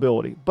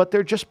probability. But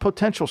they're just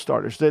potential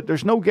starters.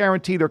 There's no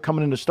guarantee they're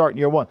coming in to start in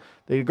year one.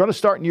 They're going to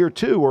start in year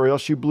two or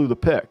else you blew the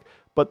pick.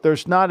 But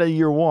there's not a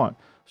year one.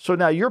 So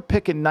now you're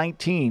picking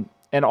 19,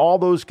 and all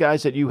those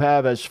guys that you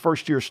have as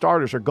first-year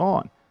starters are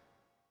gone.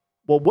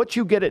 Well, what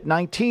you get at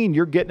 19,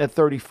 you're getting at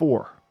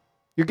 34.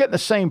 You're getting the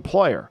same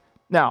player.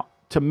 Now,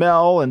 to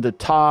Mel and to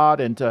Todd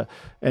and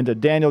to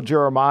Daniel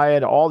Jeremiah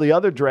and all the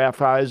other draft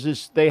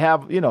guys, they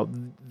have,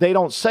 they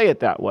don't say it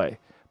that way.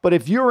 But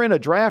if you're in a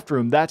draft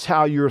room, that's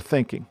how you're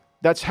thinking.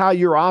 That's how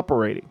you're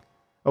operating.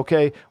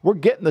 Okay? We're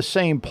getting the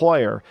same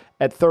player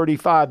at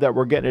 35 that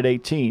we're getting at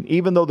 18,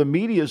 even though the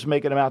media is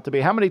making him out to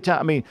be. How many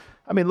times?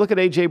 I mean, look at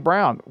A.J.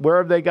 Brown. Where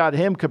have they got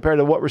him compared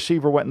to what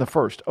receiver went in the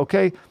first?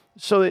 Okay?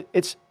 So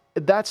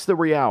that's the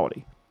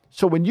reality.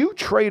 So when you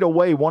trade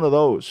away one of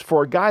those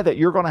for a guy that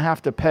you're going to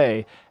have to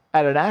pay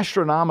at an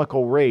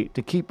astronomical rate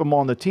to keep him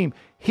on the team,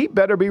 he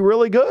better be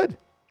really good.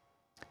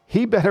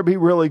 He better be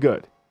really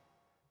good.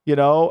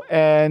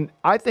 And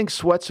I think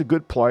Sweat's a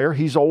good player.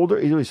 He's older.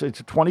 He's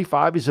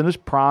 25. He's in his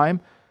prime.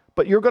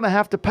 But you're going to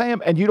have to pay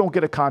him, and you don't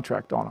get a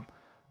contract on him.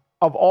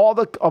 Of all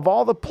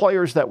the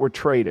players that were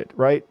traded,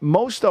 right,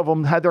 most of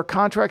them had their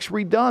contracts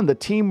redone. The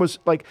team was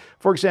like,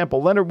 for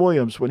example, Leonard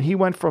Williams, when he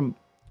went from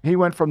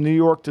New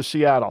York to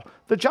Seattle,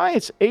 the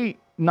Giants ate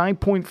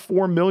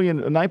 $9.4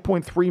 million,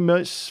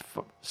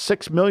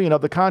 $9.36 million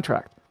of the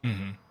contract.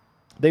 Mm-hmm.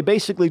 They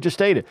basically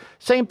just ate it.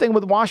 Same thing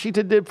with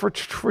Washington did for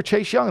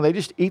Chase Young. They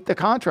just eat the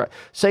contract.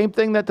 Same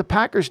thing that the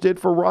Packers did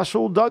for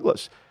Russell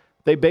Douglas.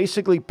 They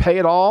basically pay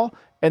it all,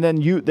 and then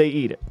they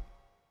eat it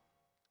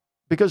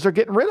because they're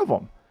getting rid of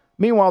them.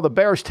 Meanwhile, the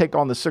Bears take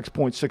on the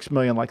 $6.6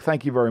 million. Like,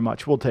 thank you very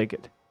much. We'll take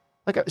it.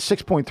 Like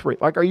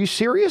 6.3. Like, are you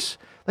serious?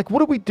 Like,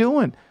 what are we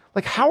doing?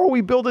 Like, how are we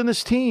building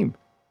this team?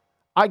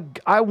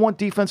 I want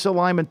defensive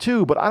linemen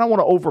too, but I don't want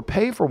to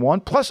overpay for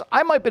one. Plus,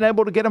 I might have been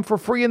able to get them for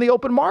free in the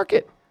open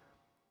market.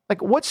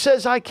 Like, what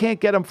says I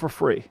can't get them for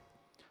free?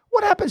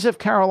 What happens if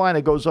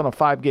Carolina goes on a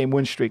 5-game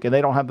win streak and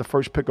they don't have the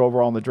first pick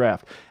overall in the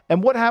draft?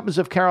 And what happens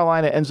if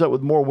Carolina ends up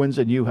with more wins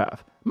than you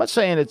have? I'm not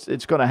saying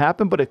it's going to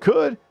happen, but it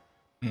could.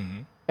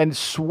 Mm-hmm. And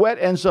Sweat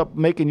ends up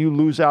making you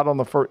lose out on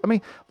the first. I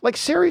mean, like,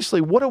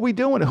 seriously, what are we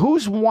doing?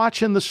 Who's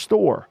watching the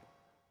store,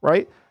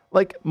 right?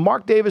 Like,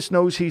 Mark Davis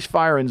knows he's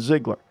firing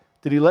Ziegler.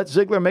 Did he let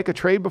Ziegler make a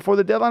trade before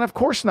the deadline? Of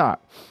course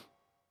not.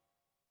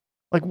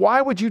 Like,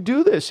 why would you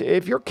do this?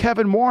 If you're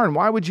Kevin Warren,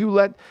 why would you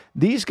let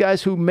these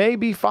guys who may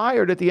be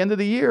fired at the end of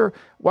the year,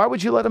 why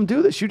would you let them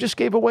do this? You just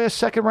gave away a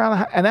second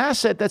round, an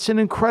asset that's an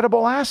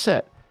incredible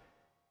asset.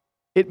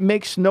 It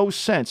makes no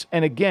sense.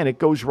 And again, it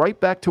goes right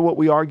back to what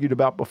we argued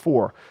about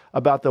before,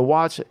 about the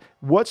Watson.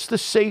 What's the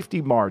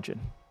safety margin?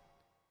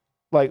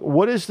 Like,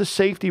 what is the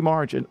safety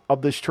margin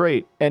of this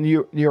trade? And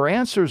your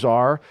answers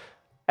are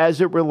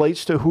as it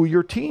relates to who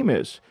your team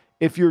is.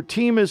 If your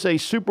team is a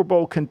Super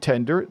Bowl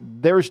contender,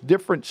 there's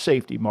different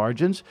safety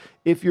margins.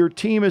 If your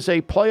team is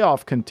a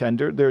playoff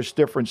contender, there's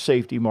different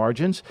safety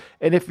margins.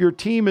 And if your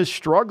team is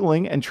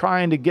struggling and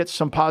trying to get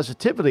some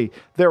positivity,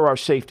 there are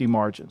safety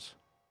margins.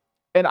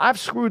 And I've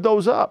screwed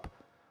those up.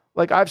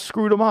 Like, I've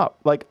screwed them up.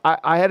 Like,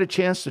 I had a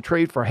chance to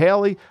trade for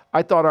Haley.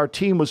 I thought our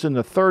team was in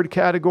the third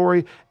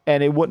category,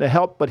 and it wouldn't have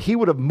helped, but he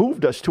would have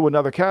moved us to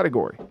another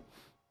category.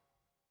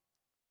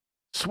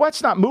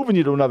 Sweat's not moving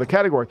you to another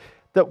category.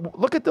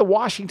 Look at the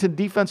Washington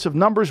defensive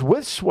numbers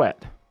with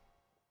Sweat.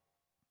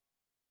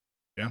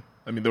 Yeah,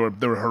 I mean, they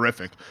were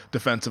horrific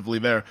defensively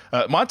there.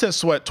 Montez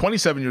Sweat,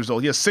 27 years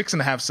old. He has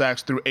 6.5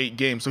 sacks through 8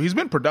 games, so he's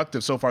been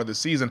productive so far this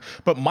season.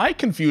 But my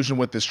confusion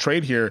with this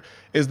trade here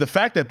is the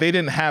fact that they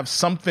didn't have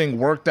something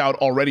worked out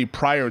already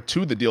prior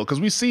to the deal. Because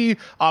we see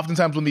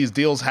oftentimes when these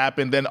deals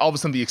happen, then all of a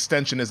sudden the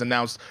extension is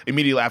announced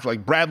immediately after,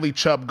 like Bradley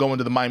Chubb going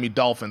to the Miami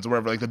Dolphins or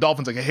wherever. Like the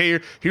Dolphins, like, hey,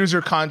 here's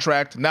your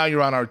contract. Now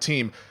you're on our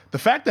team. The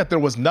fact that there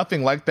was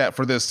nothing like that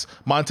for this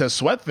Montez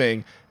Sweat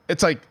thing,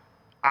 it's like,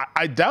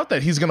 I doubt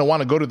that he's going to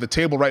want to go to the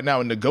table right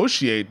now and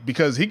negotiate,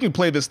 because he can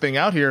play this thing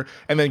out here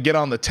and then get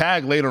on the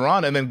tag later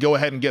on and then go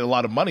ahead and get a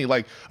lot of money.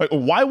 Like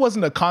why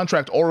wasn't a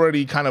contract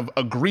already kind of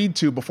agreed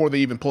to before they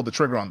even pulled the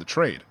trigger on the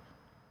trade?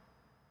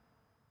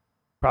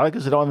 Probably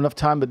because they don't have enough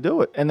time to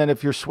do it. And then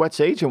if you're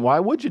Sweat's agent, why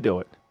would you do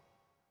it?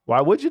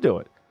 Why would you do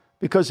it?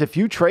 Because if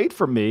you trade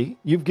for me,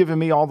 you've given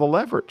me all the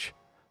leverage.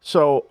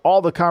 So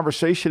all the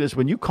conversation is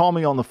when you call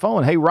me on the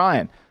phone, hey,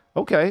 Ryan,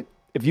 okay,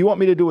 if you want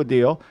me to do a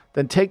deal,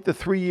 then take the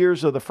 3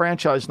 years of the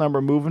franchise number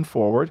moving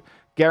forward,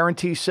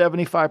 guarantee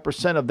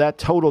 75% of that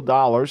total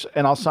dollars,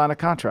 and I'll sign a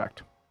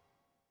contract.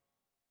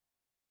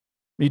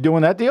 You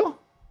doing that deal?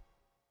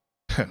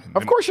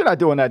 Of course you're not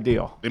doing that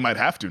deal. They might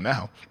have to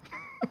now.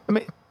 I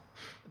mean,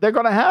 they're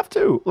going to have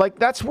to. Like,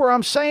 that's where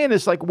I'm saying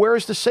is, like,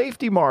 where's the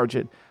safety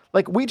margin?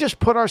 Like, we just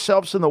put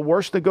ourselves in the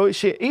worst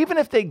negotiation. Even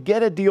if they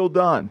get a deal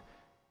done,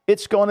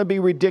 it's going to be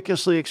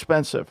ridiculously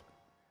expensive.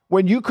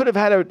 When you could have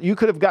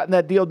gotten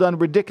that deal done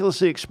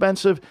ridiculously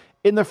expensive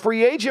in the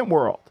free agent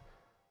world.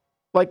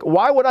 Like,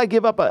 why would I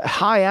give up a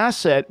high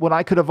asset when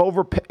I could have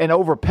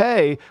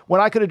overpay when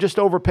I could have just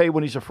overpaid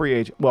when he's a free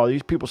agent? Well,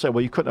 these people say,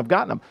 well, you couldn't have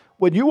gotten him.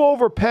 When you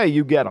overpay,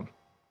 you get him.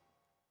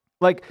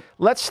 Like,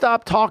 let's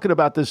stop talking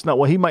about this. No,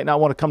 well, he might not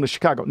want to come to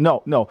Chicago.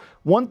 No.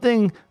 One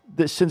thing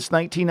that since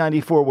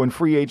 1994, when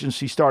free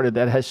agency started,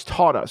 that has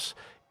taught us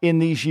in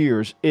these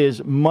years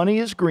is money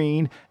is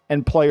green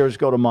and players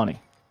go to money.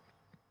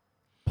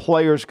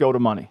 Players go to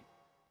money.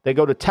 They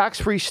go to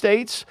tax-free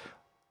states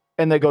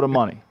and they go to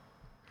money.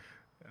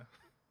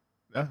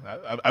 Yeah,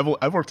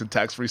 I've worked in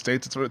tax-free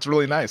states. It's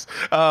really nice.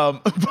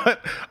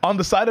 But on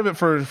the side of it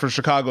for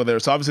Chicago there,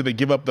 so obviously they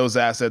give up those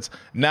assets.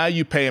 Now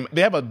you pay him.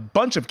 They have a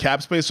bunch of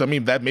cap space, so I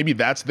mean that maybe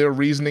that's their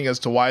reasoning as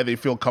to why they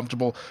feel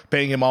comfortable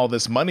paying him all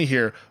this money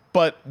here.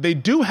 But they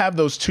do have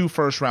those 2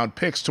 first-round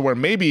picks to where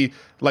maybe,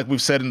 like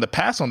we've said in the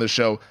past on this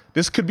show,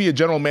 this could be a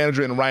general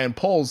manager in Ryan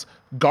Poles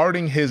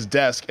guarding his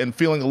desk and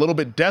feeling a little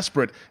bit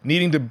desperate,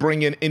 needing to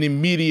bring in an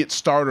immediate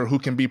starter who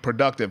can be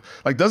productive.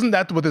 Like, doesn't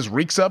that what this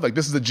reeks of? Like,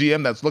 this is a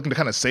GM that's looking to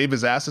kind of save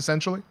his ass,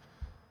 essentially?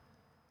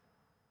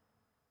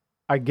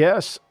 I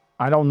guess.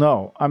 I don't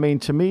know. I mean,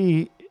 to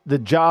me, the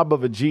job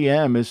of a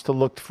GM is to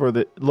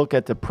look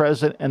at the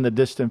present and the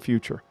distant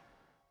future.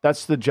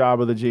 That's the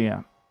job of the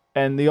GM.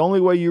 And the only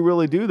way you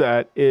really do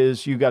that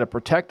is you got to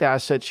protect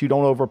assets. You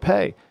don't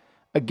overpay.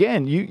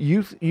 Again,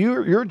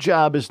 your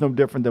job is no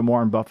different than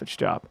Warren Buffett's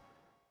job.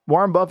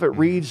 Warren Buffett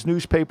reads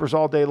newspapers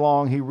all day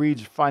long. He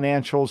reads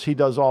financials. He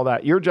does all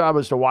that. Your job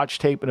is to watch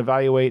tape and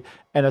evaluate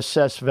and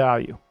assess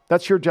value.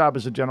 That's your job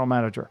as a general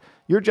manager.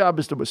 Your job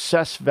is to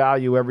assess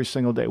value every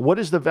single day. What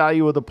is the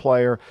value of the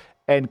player?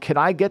 And can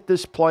I get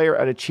this player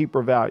at a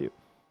cheaper value?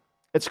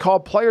 It's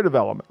called player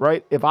development,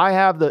 right? If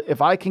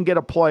I can get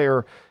a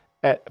player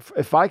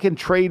if I can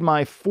trade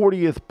my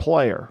 40th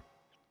player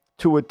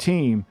to a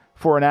team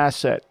for an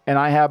asset and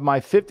I have my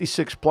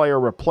 56th player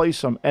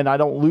replace them and I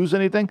don't lose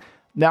anything,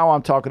 now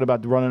I'm talking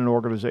about running an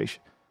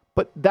organization.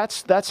 But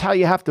that's how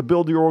you have to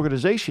build your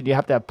organization. You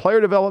have to have player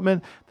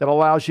development that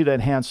allows you to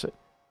enhance it.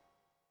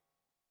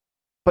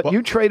 But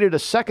you traded a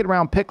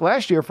second-round pick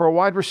last year for a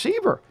wide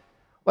receiver.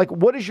 Like,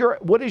 what is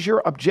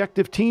your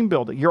objective team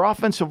building? Your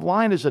offensive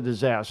line is a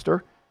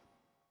disaster.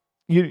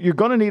 You're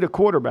going to need a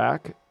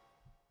quarterback.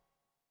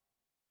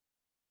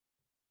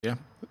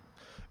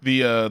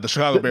 Yeah, the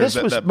Chicago Bears.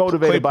 This was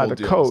motivated by the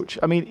coach.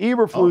 I mean,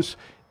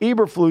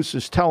 Eberflus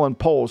is telling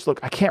Poles, look,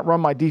 I can't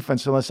run my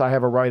defense unless I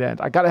have a right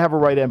end. I got to have a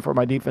right end for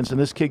my defense, and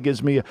this kid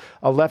gives me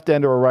a left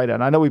end or a right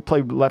end. I know he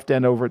played left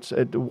end over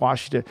at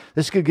Washington.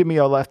 This could give me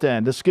a left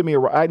end.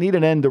 I need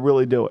an end to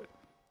really do it.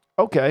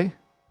 Okay.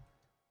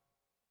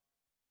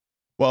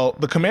 Well,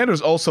 the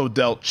Commanders also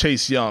dealt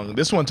Chase Young,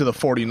 this one to the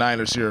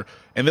 49ers here,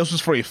 and this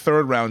was for a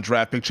third-round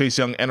draft pick. Chase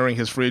Young entering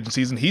his free agent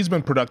season. He's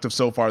been productive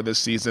so far this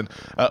season.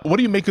 What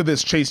do you make of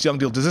this Chase Young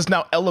deal? Does this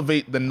now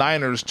elevate the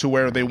Niners to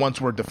where they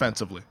once were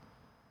defensively?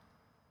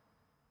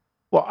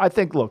 Well, I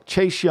think, look,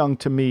 Chase Young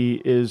to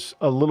me is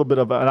a little bit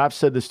of and I've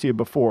said this to you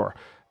before,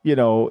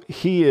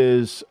 he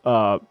is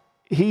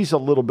he's a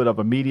little bit of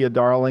a media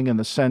darling in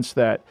the sense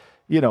that,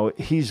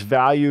 he's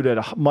valued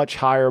at much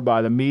higher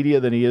by the media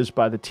than he is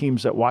by the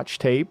teams that watch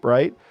tape,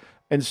 right?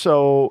 And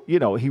so,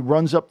 he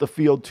runs up the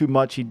field too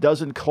much. He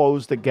doesn't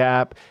close the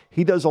gap.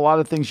 He does a lot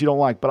of things you don't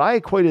like. But I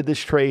equated this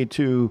trade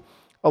to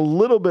a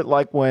little bit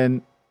like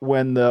when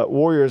the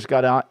Warriors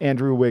got out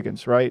Andrew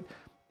Wiggins, right?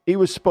 He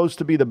was supposed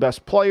to be the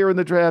best player in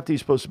the draft. He's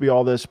supposed to be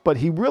all this, but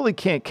he really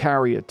can't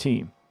carry a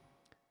team.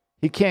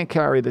 He can't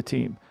carry the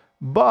team.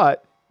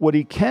 But what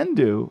he can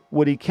do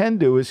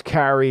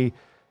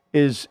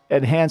is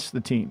enhance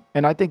the team.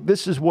 And I think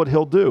this is what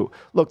he'll do.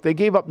 Look, they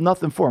gave up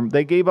nothing for him.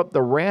 They gave up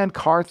the Rand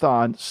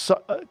Carthon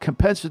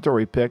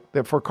compensatory pick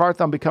for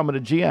Carthon becoming a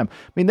GM.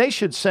 I mean, they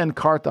should send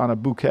Carthon a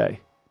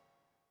bouquet.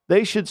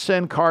 They should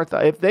send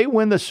Carthon. If they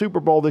win the Super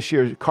Bowl this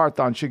year,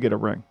 Carthon should get a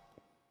ring.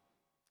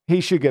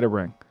 He should get a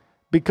ring.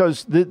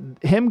 Because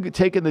him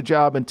taking the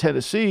job in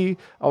Tennessee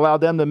allowed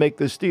them to make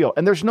this deal.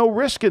 And there's no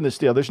risk in this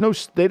deal.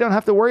 They don't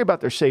have to worry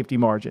about their safety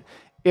margin.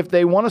 If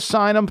they want to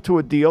sign him to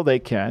a deal, they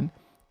can.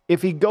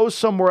 If he goes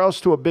somewhere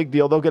else to a big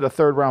deal, they'll get a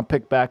third-round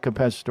pick back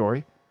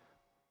compensatory,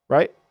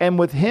 right? And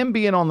with him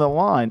being on the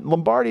line,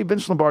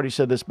 Vince Lombardi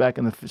said this back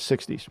in the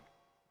 60s.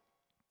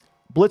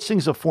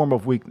 Blitzing's a form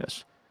of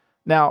weakness.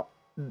 Now,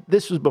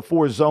 this was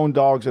before zone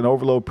dogs and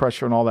overload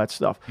pressure and all that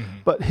stuff. Mm-hmm.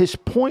 But his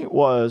point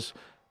was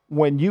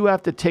when you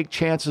have to take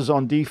chances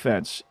on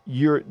defense,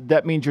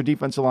 that means your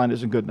defensive line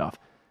isn't good enough.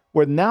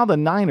 Where now the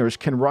Niners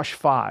can rush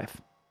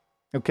 5.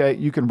 Okay,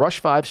 you can rush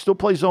 5, still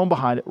play zone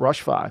behind it, rush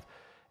 5.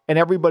 And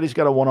everybody's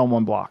got a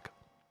one-on-one block.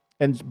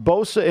 And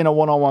Bosa in a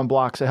one-on-one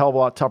block is a hell of a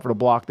lot tougher to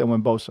block than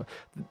when Bosa.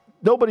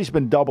 Nobody's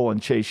been doubling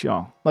Chase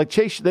Young. Like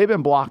Chase, they've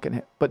been blocking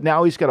him. But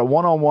now he's got a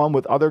one-on-one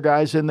with other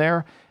guys in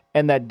there.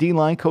 And that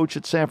D-line coach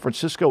at San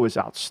Francisco is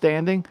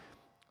outstanding.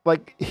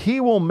 Like, he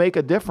will make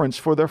a difference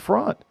for their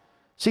front.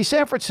 See,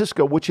 San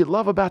Francisco, what you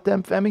love about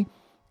them, Femi,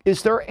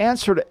 is their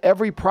answer to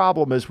every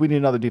problem is we need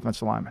another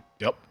defensive lineman.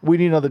 Yep. We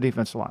need another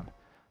defensive lineman.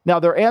 Now,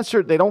 their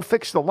answer, they don't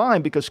fix the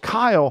line because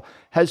Kyle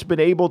has been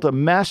able to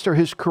master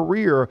his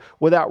career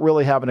without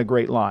really having a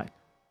great line.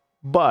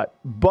 But,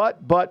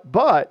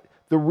 the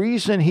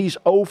reason he's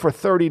 0 for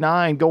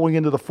 39 going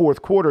into the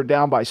fourth quarter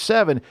down by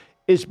 7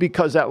 is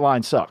because that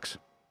line sucks.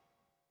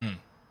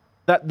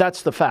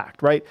 That's the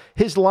fact, right?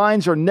 His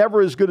lines are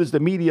never as good as the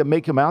media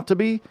make him out to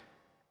be.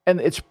 And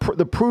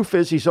the proof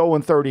is he's 0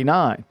 and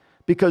 39.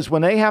 Because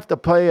when they have to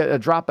play a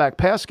drop-back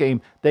pass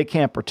game, they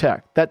can't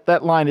protect.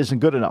 That line isn't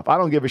good enough. I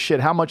don't give a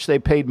shit how much they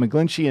paid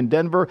McGlinchey in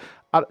Denver.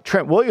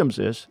 Trent Williams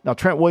is. Now,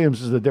 Trent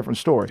Williams is a different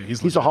story. Dude,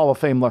 he's a Hall of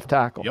Fame left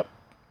tackle. Yep.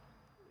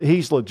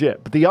 He's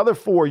legit. But the other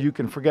 4 you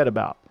can forget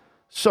about.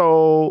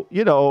 So,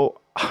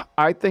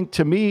 I think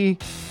to me,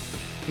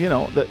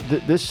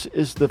 this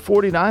is the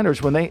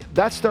 49ers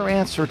that's their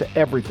answer to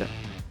everything.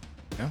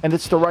 Yeah. And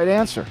it's the right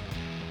answer.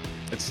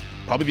 It's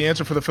probably the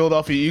answer for the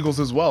Philadelphia Eagles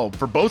as well,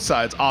 for both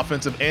sides,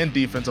 offensive and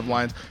defensive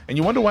lines. And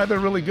you wonder why they're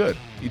really good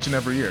each and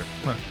every year.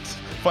 It's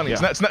funny.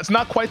 Yeah. It's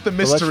not quite the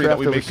mystery that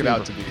we make it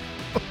out to be.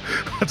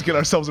 Let's get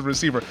ourselves a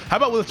receiver. How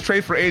about let's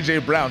trade for A.J.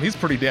 Brown? He's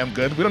pretty damn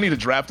good. We don't need to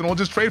draft him. We'll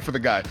just trade for the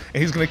guy,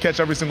 and he's going to catch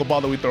every single ball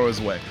that we throw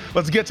his way.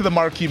 Let's get to the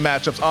marquee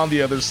matchups on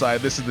the other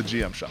side. This is the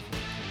GM Shuffle.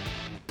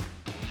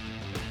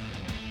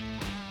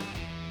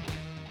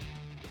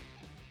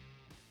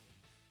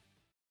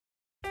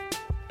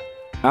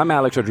 I'm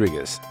Alex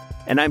Rodriguez.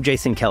 And I'm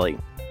Jason Kelly.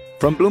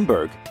 From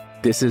Bloomberg,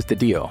 this is The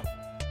Deal.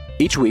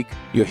 Each week,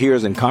 you'll hear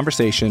us in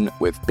conversation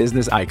with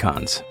business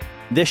icons.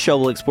 This show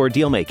will explore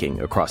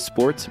deal-making across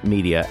sports,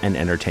 media, and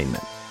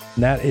entertainment.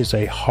 That is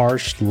a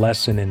harsh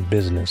lesson in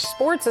business.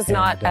 Sports is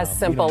not as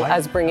simple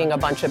as bringing a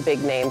bunch of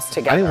big names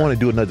together. I didn't want to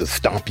do another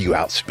stomp you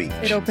out speech.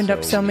 It opened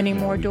up so many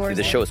more doors.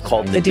 The show is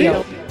called The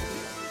Deal.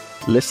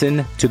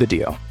 Listen to The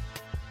Deal.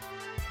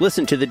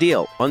 Listen to The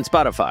Deal on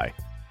Spotify.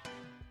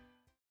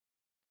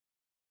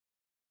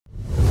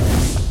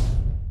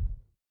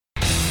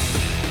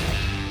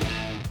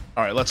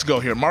 All right, let's go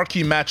here.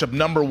 Marquee matchup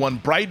number 1,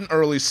 bright and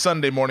early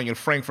Sunday morning in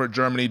Frankfurt,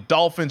 Germany.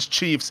 Dolphins,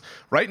 Chiefs.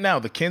 Right now,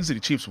 the Kansas City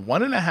Chiefs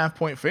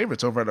 1.5-point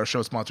favorites over at our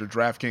show sponsor,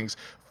 DraftKings.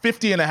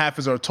 50.5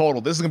 is our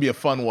total. This is going to be a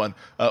fun one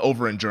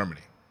over in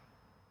Germany.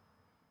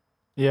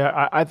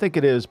 Yeah, I think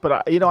it is.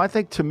 But, I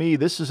think to me,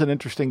 this is an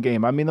interesting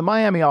game. I mean, the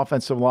Miami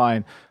offensive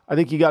line, I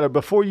think you got to,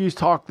 before you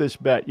talk this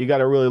bet, you got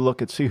to really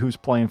look see who's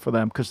playing for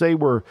them because they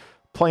were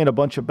playing a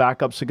bunch of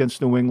backups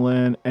against New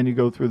England, and you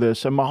go through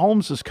this. And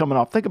Mahomes is coming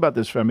off. Think about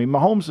this, Femi.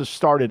 Mahomes has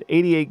started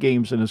 88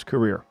 games in his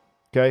career,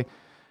 okay?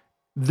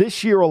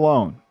 This year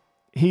alone,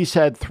 he's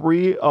had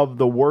 3 of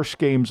the worst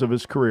games of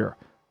his career.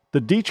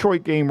 The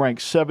Detroit game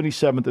ranks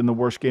 77th in the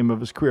worst game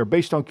of his career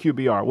based on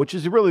QBR, which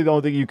is really the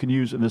only thing you can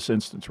use in this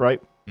instance, right?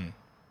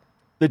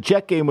 The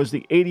Jet game was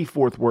the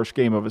 84th worst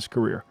game of his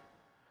career.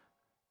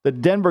 The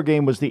Denver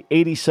game was the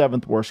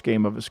 87th worst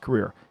game of his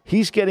career.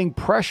 He's getting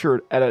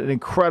pressured at an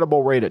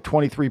incredible rate at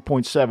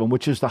 23.7,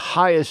 which is the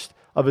highest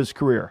of his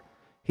career.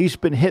 He's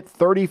been hit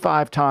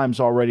 35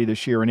 times already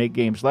this year in 8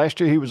 games. Last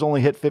year, he was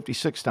only hit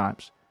 56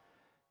 times.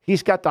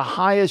 He's got the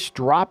highest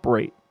drop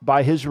rate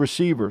by his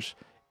receivers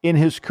in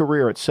his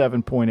career at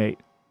 7.8.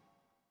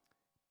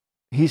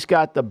 he's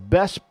got the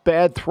best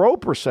bad throw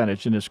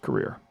percentage in his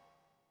career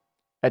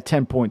at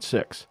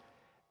 10.6.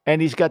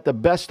 And he's got the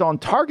best on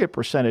target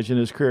percentage in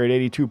his career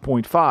at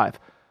 82.5.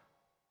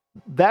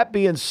 That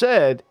being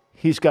said,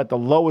 he's got the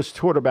lowest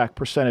quarterback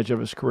percentage of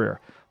his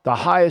career, the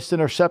highest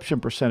interception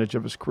percentage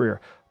of his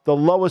career, the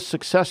lowest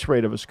success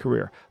rate of his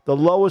career, the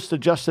lowest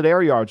adjusted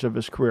air yards of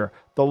his career,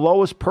 the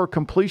lowest per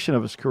completion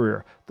of his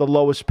career, the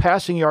lowest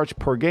passing yards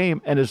per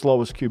game, and his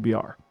lowest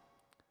QBR.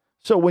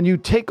 So when you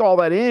take all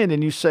that in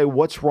and you say,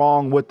 what's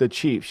wrong with the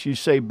Chiefs? You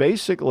say,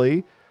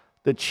 basically,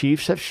 the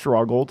Chiefs have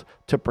struggled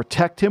to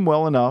protect him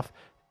well enough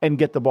and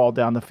get the ball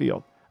down the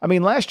field. I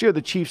mean, last year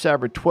the Chiefs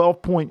averaged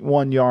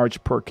 12.1 yards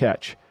per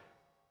catch,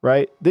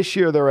 right? This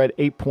year they're at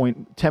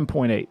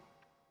 10.8.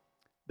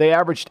 They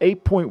averaged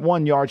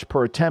 8.1 yards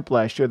per attempt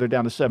last year. They're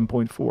down to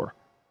 7.4.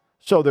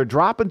 So they're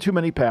dropping too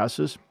many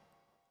passes.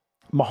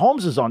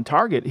 Mahomes is on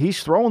target.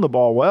 He's throwing the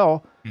ball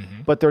well,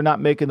 but they're not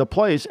making the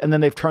plays. And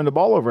then they've turned the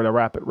ball over at a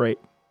rapid rate,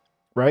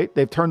 right?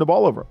 They've turned the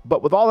ball over.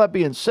 But with all that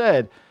being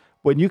said,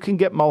 when you can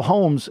get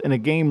Mahomes in a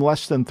game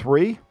less than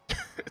 3,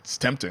 it's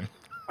tempting.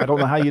 I don't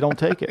know how you don't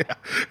take it.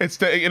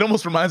 Yeah. It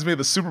almost reminds me of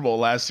the Super Bowl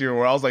last year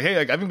where I was like, hey,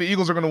 I think the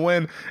Eagles are going to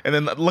win. And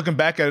then looking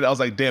back at it, I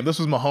was like, damn, this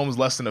was Mahomes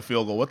less than a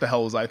field goal. What the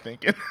hell was I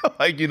thinking?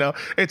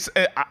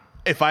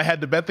 If I had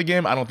to bet the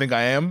game, I don't think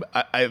I am.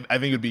 I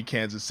think it would be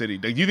Kansas City.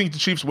 Do you think the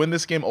Chiefs win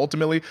this game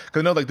ultimately?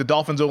 Because I know the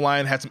Dolphins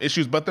O-line had some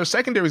issues, but their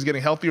secondary is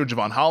getting healthier.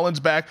 Javon Holland's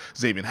back.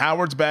 Xavier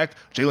Howard's back.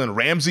 Jalen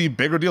Ramsey,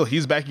 bigger deal.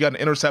 He's back. He got an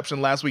interception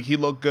last week. He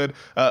looked good.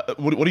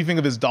 What do you think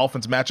of this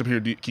Dolphins matchup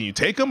here? Can you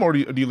take them, or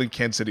do you think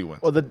Kansas City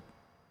wins?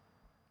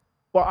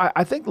 Well,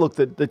 I think, look,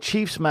 the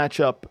Chiefs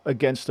match up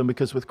against them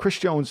because with Chris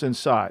Jones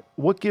inside,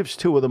 what gives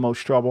Tua the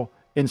most trouble?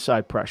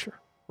 Inside pressure,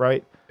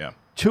 right? Yeah.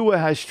 Tua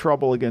has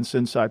trouble against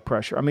inside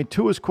pressure. I mean,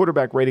 Tua's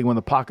quarterback rating when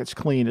the pocket's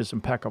clean is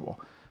impeccable.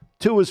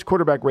 Tua's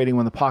quarterback rating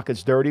when the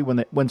pocket's dirty,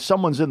 when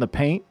someone's in the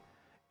paint,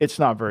 it's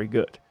not very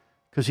good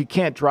because he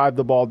can't drive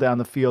the ball down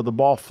the field. The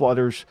ball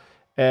flutters,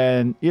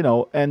 and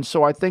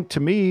so I think to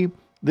me,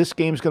 this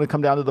game's going to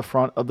come down to the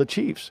front of the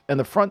Chiefs, and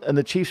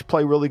the Chiefs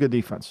play really good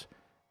defense.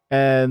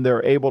 And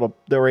they're able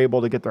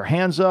to get their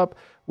hands up.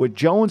 With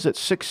Jones at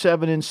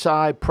 6'7"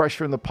 inside,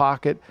 pressure in the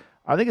pocket,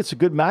 I think it's a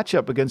good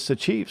matchup against the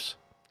Chiefs.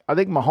 I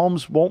think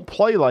Mahomes won't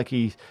play like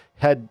he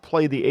had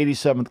played the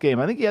 87th game.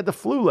 I think he had the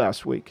flu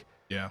last week.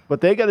 Yeah. But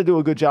they got to do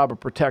a good job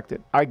of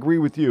protecting. I agree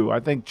with you. I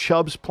think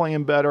Chubb's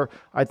playing better.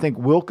 I think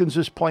Wilkins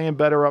is playing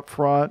better up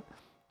front.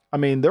 I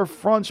mean, their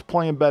front's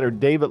playing better.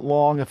 David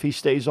Long, if he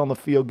stays on the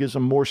field, gives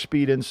them more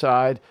speed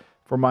inside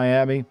for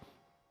Miami.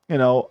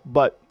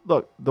 But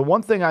look, the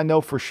one thing I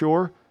know for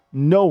sure,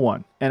 no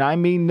one, and I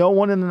mean no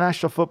one in the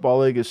National Football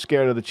League is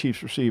scared of the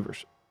Chiefs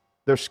receivers.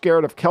 They're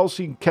scared of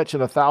Kelsey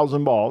catching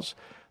 1,000 balls.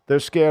 They're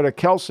scared of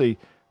Kelsey,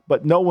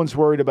 but no one's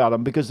worried about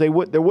him because there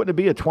wouldn't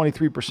be a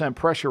 23%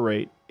 pressure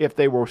rate if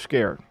they were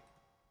scared.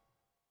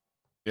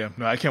 Yeah,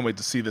 no, I can't wait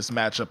to see this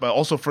matchup.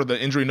 Also, for the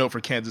injury note for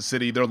Kansas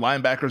City, their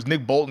linebackers,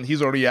 Nick Bolton,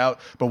 he's already out.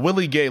 But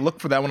Willie Gay,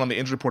 look for that one on the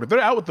injury report. If they're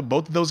out with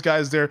both of those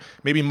guys there,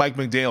 maybe Mike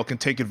McDaniel can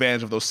take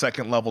advantage of those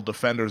second-level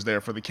defenders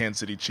there for the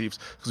Kansas City Chiefs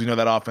because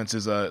that offense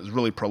is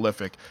really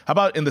prolific. How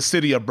about in the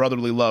city of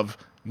brotherly love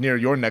near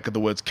your neck of the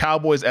woods?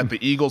 Cowboys at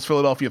the Eagles,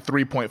 Philadelphia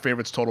 3-point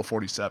favorites, total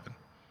 47.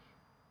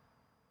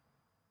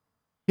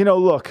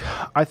 Look,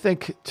 I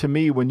think to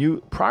me,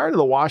 prior to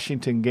the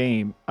Washington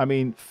game, I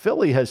mean,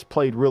 Philly has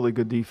played really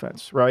good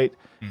defense, right?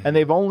 Mm-hmm. And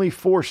they've only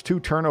forced 2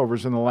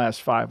 turnovers in the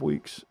last 5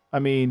 weeks. I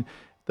mean,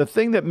 the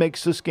thing that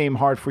makes this game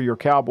hard for your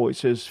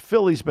Cowboys is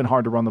Philly's been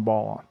hard to run the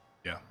ball on.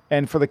 Yeah.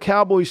 And for the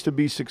Cowboys to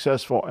be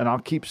successful, and I'll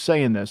keep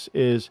saying this,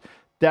 is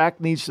Dak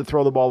needs to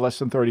throw the ball less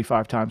than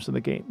 35 times in the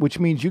game, which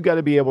means you got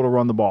to be able to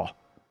run the ball,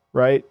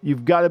 right?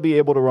 You've got to be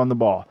able to run the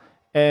ball.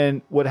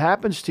 And what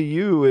happens to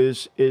you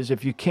is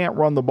if you can't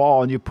run the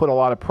ball and you put a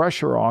lot of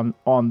pressure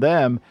on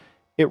them,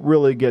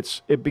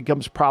 it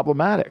becomes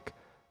problematic.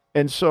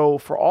 And so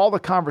for all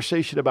the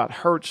conversation about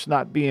Hurts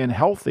not being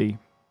healthy,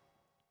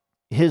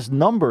 his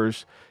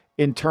numbers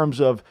in terms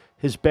of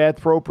his bad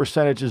throw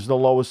percentage is the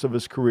lowest of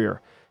his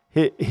career.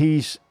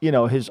 His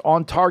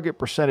on target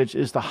percentage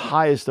is the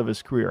highest of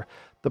his career.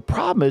 The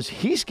problem is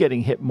he's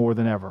getting hit more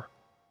than ever.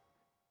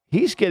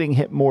 He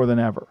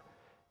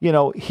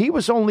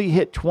was only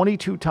hit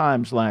 22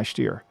 times last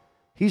year.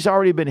 He's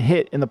already been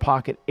hit in the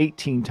pocket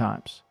 18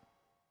 times,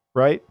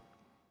 right?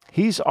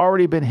 He's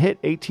already been hit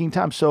 18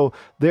 times. So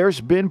there's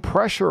been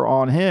pressure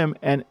on him,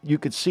 and you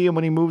could see him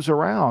when he moves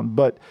around.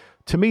 But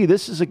to me,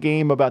 this is a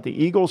game about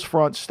the Eagles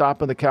front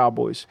stopping the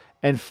Cowboys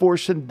and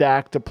forcing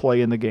Dak to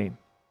play in the game.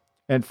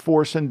 And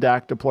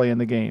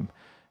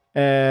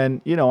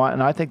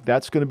I think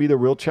that's going to be the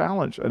real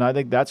challenge. And I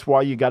think that's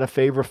why you got to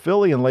favor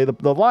Philly and lay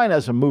the line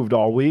hasn't moved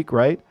all week,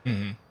 right?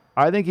 Mm-hmm.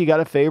 I think you got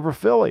to favor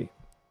Philly.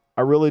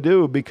 I really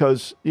do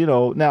because,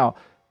 now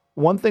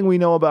one thing we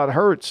know about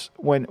Hurts,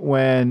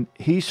 when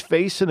he's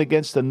facing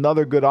against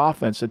another good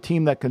offense, a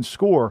team that can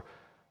score,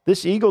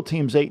 this Eagle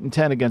team's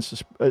 8-10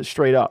 against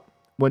straight up.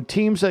 When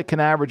teams that can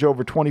average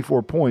over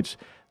 24 points,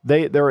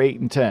 they're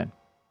 8-10.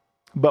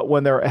 But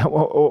when they're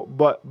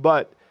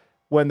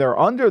When they're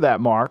under that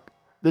mark,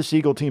 this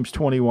Eagle team's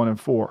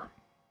 21-4.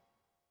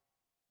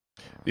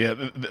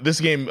 Yeah,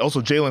 this game,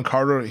 also Jalen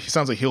Carter, he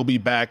sounds like he'll be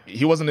back.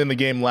 He wasn't in the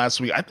game last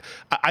week.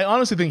 I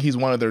honestly think he's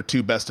one of their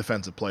 2 best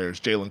defensive players,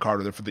 Jalen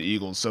Carter, there for the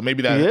Eagles. So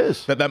maybe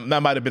that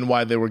might have been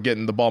why they were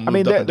getting the ball moved up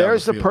and down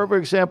there's the the perfect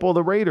example of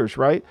the Raiders,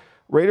 right?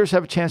 Raiders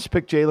have a chance to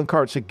pick Jalen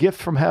Carter. It's a gift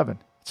from heaven.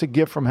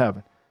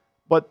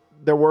 But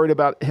they're worried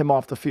about him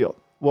off the field.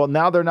 Well,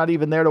 now they're not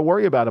even there to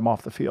worry about him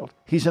off the field.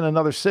 He's in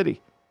another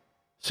city.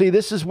 See,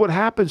 this is what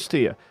happens to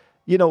you.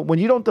 You know, when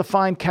you don't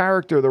define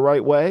character the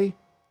right way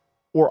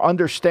or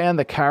understand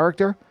the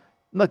character,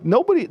 look,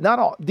 not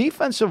all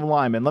defensive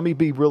linemen, let me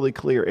be really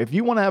clear. If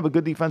you want to have a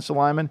good defensive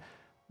lineman,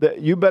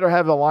 you better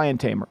have a lion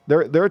tamer.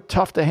 They're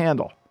tough to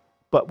handle.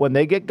 But when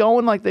they get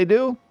going like they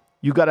do,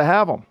 you got to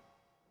have them.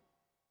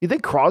 You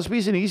think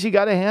Crosby's an easy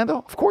guy to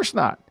handle? Of course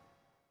not.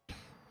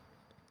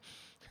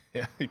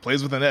 Yeah, he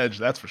plays with an edge,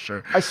 that's for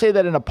sure. I say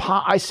that in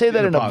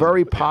a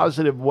very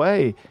positive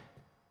way.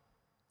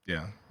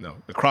 Yeah, no.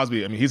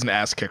 Crosby, I mean, he's an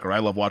ass kicker. I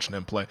love watching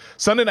him play.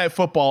 Sunday Night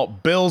Football,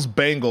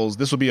 Bills-Bengals.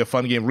 This will be a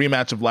fun game.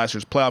 Rematch of last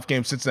year's playoff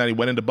game. Cincinnati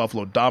went into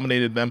Buffalo,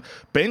 dominated them.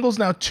 Bengals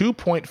now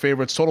 2-point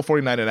favorites, total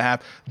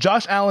 49.5.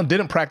 Josh Allen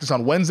didn't practice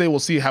on Wednesday. We'll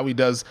see how he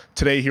does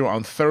today here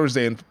on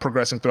Thursday and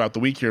progressing throughout the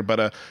week here.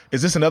 But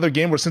is this another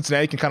game where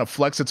Cincinnati can kind of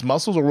flex its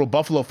muscles, or will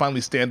Buffalo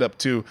finally stand up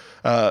to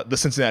the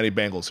Cincinnati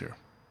Bengals here?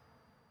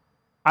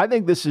 I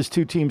think this is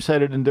 2 teams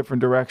headed in different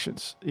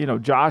directions. You know,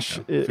 Josh,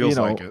 feels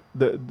like it.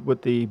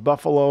 With the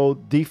Buffalo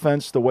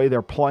defense, the way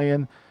they're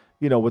playing,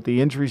 you know, with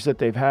the injuries that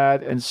they've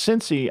had. And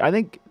Cincy, I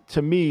think,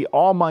 to me,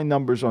 all my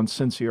numbers on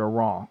Cincy are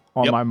wrong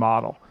on my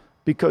model.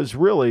 Because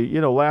really, you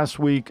know, last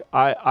week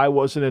I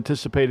wasn't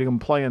anticipating them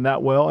playing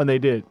that well, and they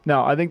did.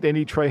 Now, I think they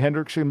need Trey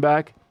Hendrickson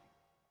back.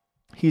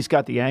 He's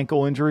got the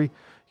ankle injury.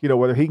 You know,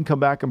 whether he can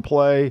come back and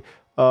play.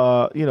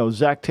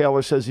 Zach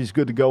Taylor says he's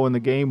good to go in the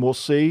game. We'll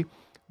see.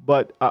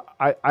 But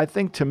I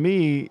think, to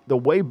me, the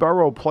way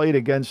Burrow played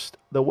against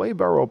the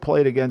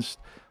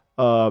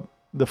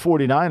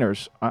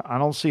 49ers, I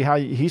don't see how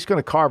he's going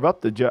to carve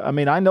up I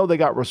mean, I know they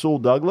got Rasul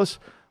Douglas,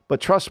 but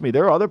trust me,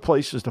 there are other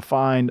places to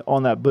find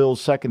on that Bills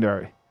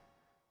secondary.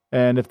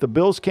 And if the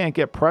Bills can't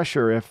get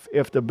pressure,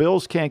 if the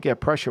Bills can't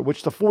get pressure,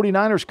 which the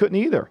 49ers couldn't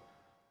either,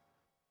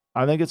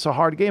 I think it's a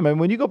hard game.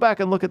 And when you go back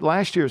and look at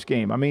last year's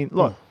game, I mean,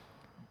 look.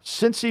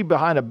 Cincy,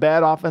 behind a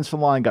bad offensive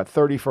line, got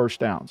 30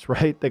 first downs,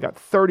 right? They got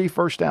 30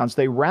 first downs.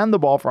 They ran the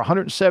ball for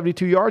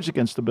 172 yards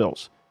against the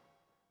Bills.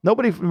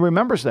 Nobody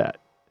remembers that.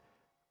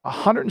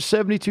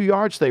 172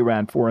 yards they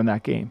ran for in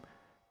that game,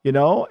 you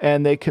know,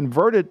 and they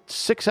converted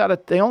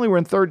they only were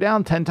in third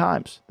down 10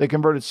 times. They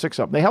converted 6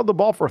 of them. They held the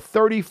ball for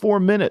 34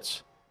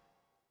 minutes.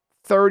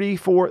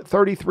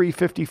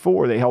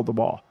 33-54 they held the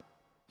ball.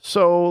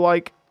 So,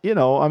 like, you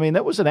know, I mean,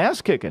 that was an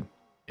ass kicking.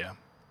 Yeah.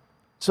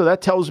 So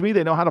that tells me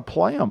they know how to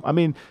play them. I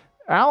mean,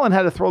 Allen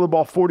had to throw the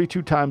ball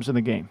 42 times in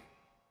the game,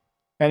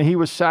 and he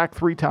was sacked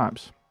 3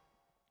 times.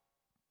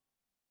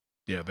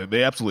 Yeah,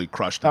 they absolutely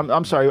crushed him.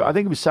 I'm sorry. I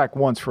think he was sacked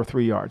once for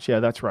 3 yards.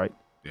 Yeah, that's right.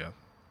 Yeah.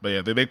 But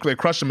yeah, they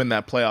crushed him in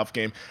that playoff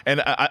game.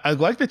 And I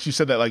like that you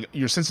said that, like,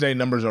 your Cincinnati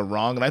numbers are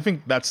wrong. And I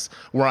think that's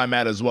where I'm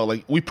at as well.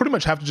 Like, we pretty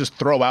much have to just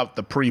throw out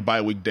the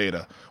pre-bye week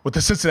data with the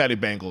Cincinnati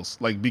Bengals,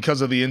 like,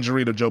 because of the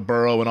injury to Joe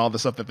Burrow and all the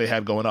stuff that they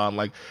had going on.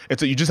 Like,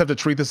 you just have to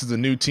treat this as a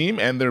new team.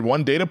 And their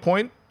one data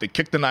point, they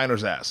kicked the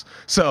Niners' ass.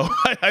 So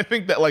I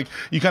think that, like,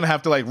 you kind of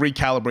have to, like,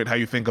 recalibrate how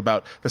you think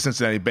about the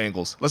Cincinnati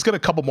Bengals. Let's get a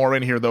couple more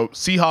in here, though.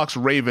 Seahawks,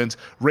 Ravens.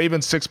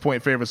 Ravens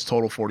 6-point favorites,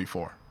 total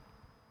 44.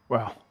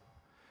 Wow.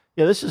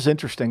 Yeah, this is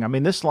interesting. I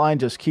mean, this line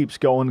just keeps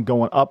going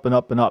up and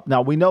up and up.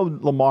 Now, we know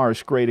Lamar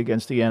is great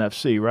against the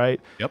NFC, right?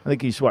 Yep. I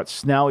think he's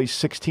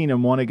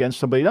 16-1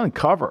 against them, but he doesn't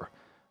cover.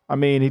 I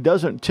mean, he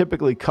doesn't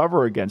typically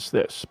cover against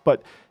this.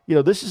 But, you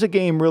know, this is a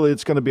game really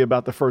that's going to be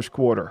about the first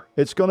quarter.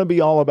 It's going to be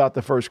all about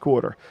the first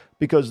quarter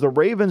because the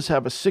Ravens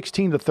have a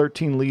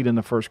 16-13 lead in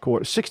the first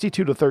quarter,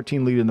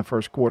 62-13 lead in the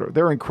first quarter.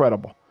 They're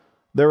incredible.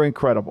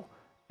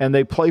 And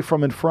they play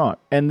from in front.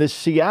 And this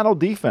Seattle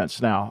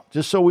defense now,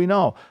 just so we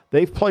know,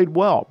 they've played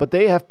well, but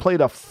they have played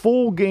a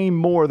full game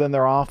more than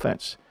their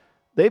offense.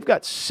 They've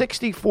got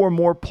 64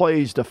 more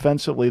plays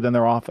defensively than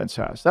their offense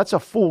has. That's a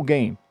full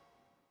game.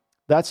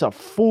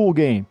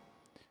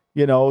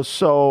 You know,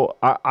 so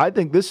I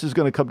think this is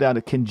going to come down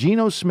to, can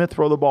Geno Smith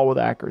throw the ball with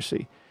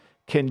accuracy?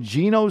 Can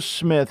Geno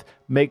Smith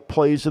make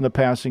plays in the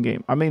passing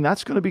game? I mean,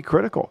 that's going to be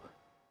critical.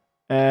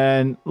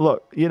 And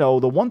look, you know,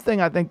 the one thing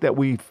I think that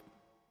we've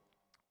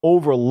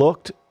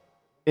overlooked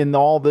in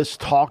all this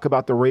talk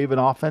about the Raven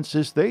offense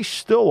is they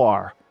still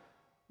are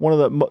one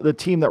of the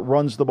team that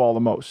runs the ball the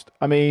most.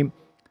 I mean,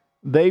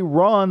 they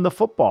run the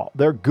football.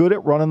 They're good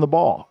at running the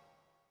ball.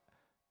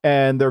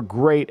 And they're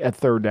great at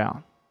third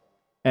down.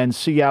 And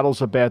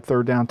Seattle's a bad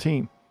third down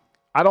team.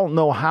 I don't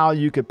know how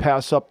you could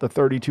pass up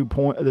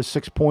the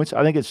 6 points.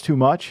 I think it's too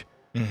much.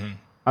 Mm-hmm.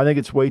 I think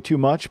it's way too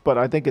much, but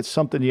I think it's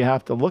something you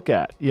have to look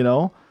at, you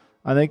know.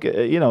 I think,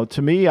 you know,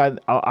 to me,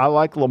 I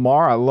like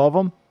Lamar. I love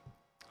him.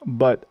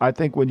 But I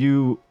think when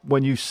you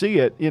see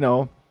it, you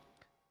know,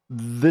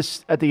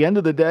 this at the end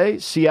of the day,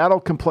 Seattle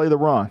can play the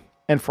run.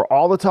 And for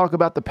all the talk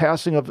about the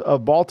passing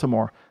of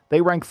Baltimore, they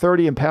rank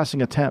 30 in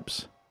passing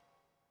attempts.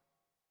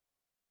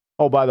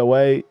 Oh, by the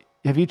way,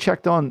 have you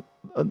checked on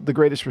the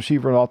greatest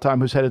receiver of all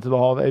time who's headed to the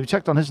Hall of Fame? Have you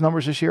checked on his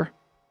numbers this year?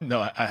 No,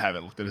 I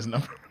haven't looked at his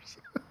numbers.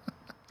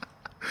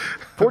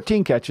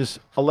 14 catches,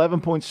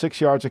 11.6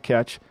 yards a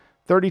catch,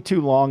 32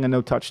 long, and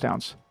no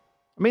touchdowns.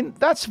 I mean,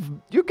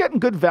 you're getting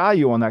good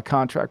value on that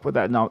contract with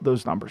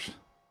those numbers.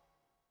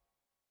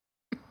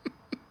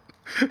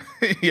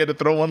 You had to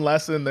throw one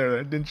last in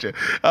there, didn't you?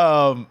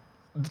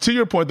 To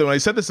your point, though, when I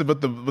said this about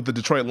the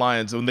Detroit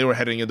Lions, when they were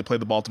heading in to play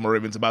the Baltimore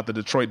Ravens, about the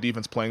Detroit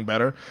defense playing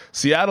better,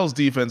 Seattle's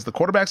defense, the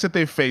quarterbacks that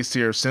they've faced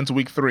here since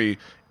week 3,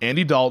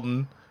 Andy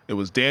Dalton, it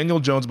was Daniel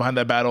Jones behind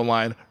that battle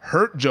line,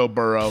 hurt Joe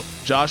Burrow,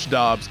 Josh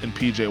Dobbs, and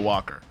P.J.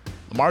 Walker.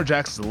 Lamar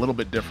Jackson's a little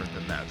bit different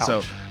than that. Ouch.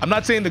 So I'm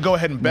not saying to go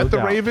ahead and bet the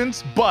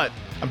Ravens, but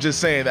I'm just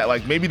saying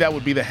that maybe that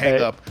would be the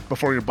hang-up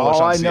before you're bullish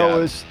on Seattle. All I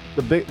know is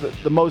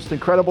the most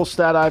incredible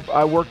stat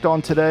I worked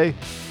on today,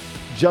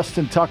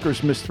 Justin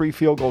Tucker's missed 3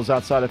 field goals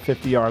outside of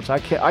 50 yards. I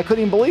couldn't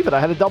even believe it.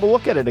 I had to double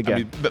look at it again. I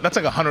mean, that's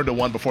like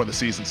 100-1 before the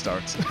season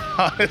starts,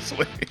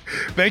 honestly.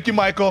 Thank you,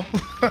 Michael.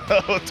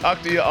 We'll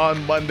talk to you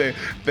on Monday.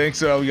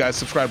 Thanks, you guys.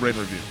 Subscribe, rate,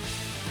 and review.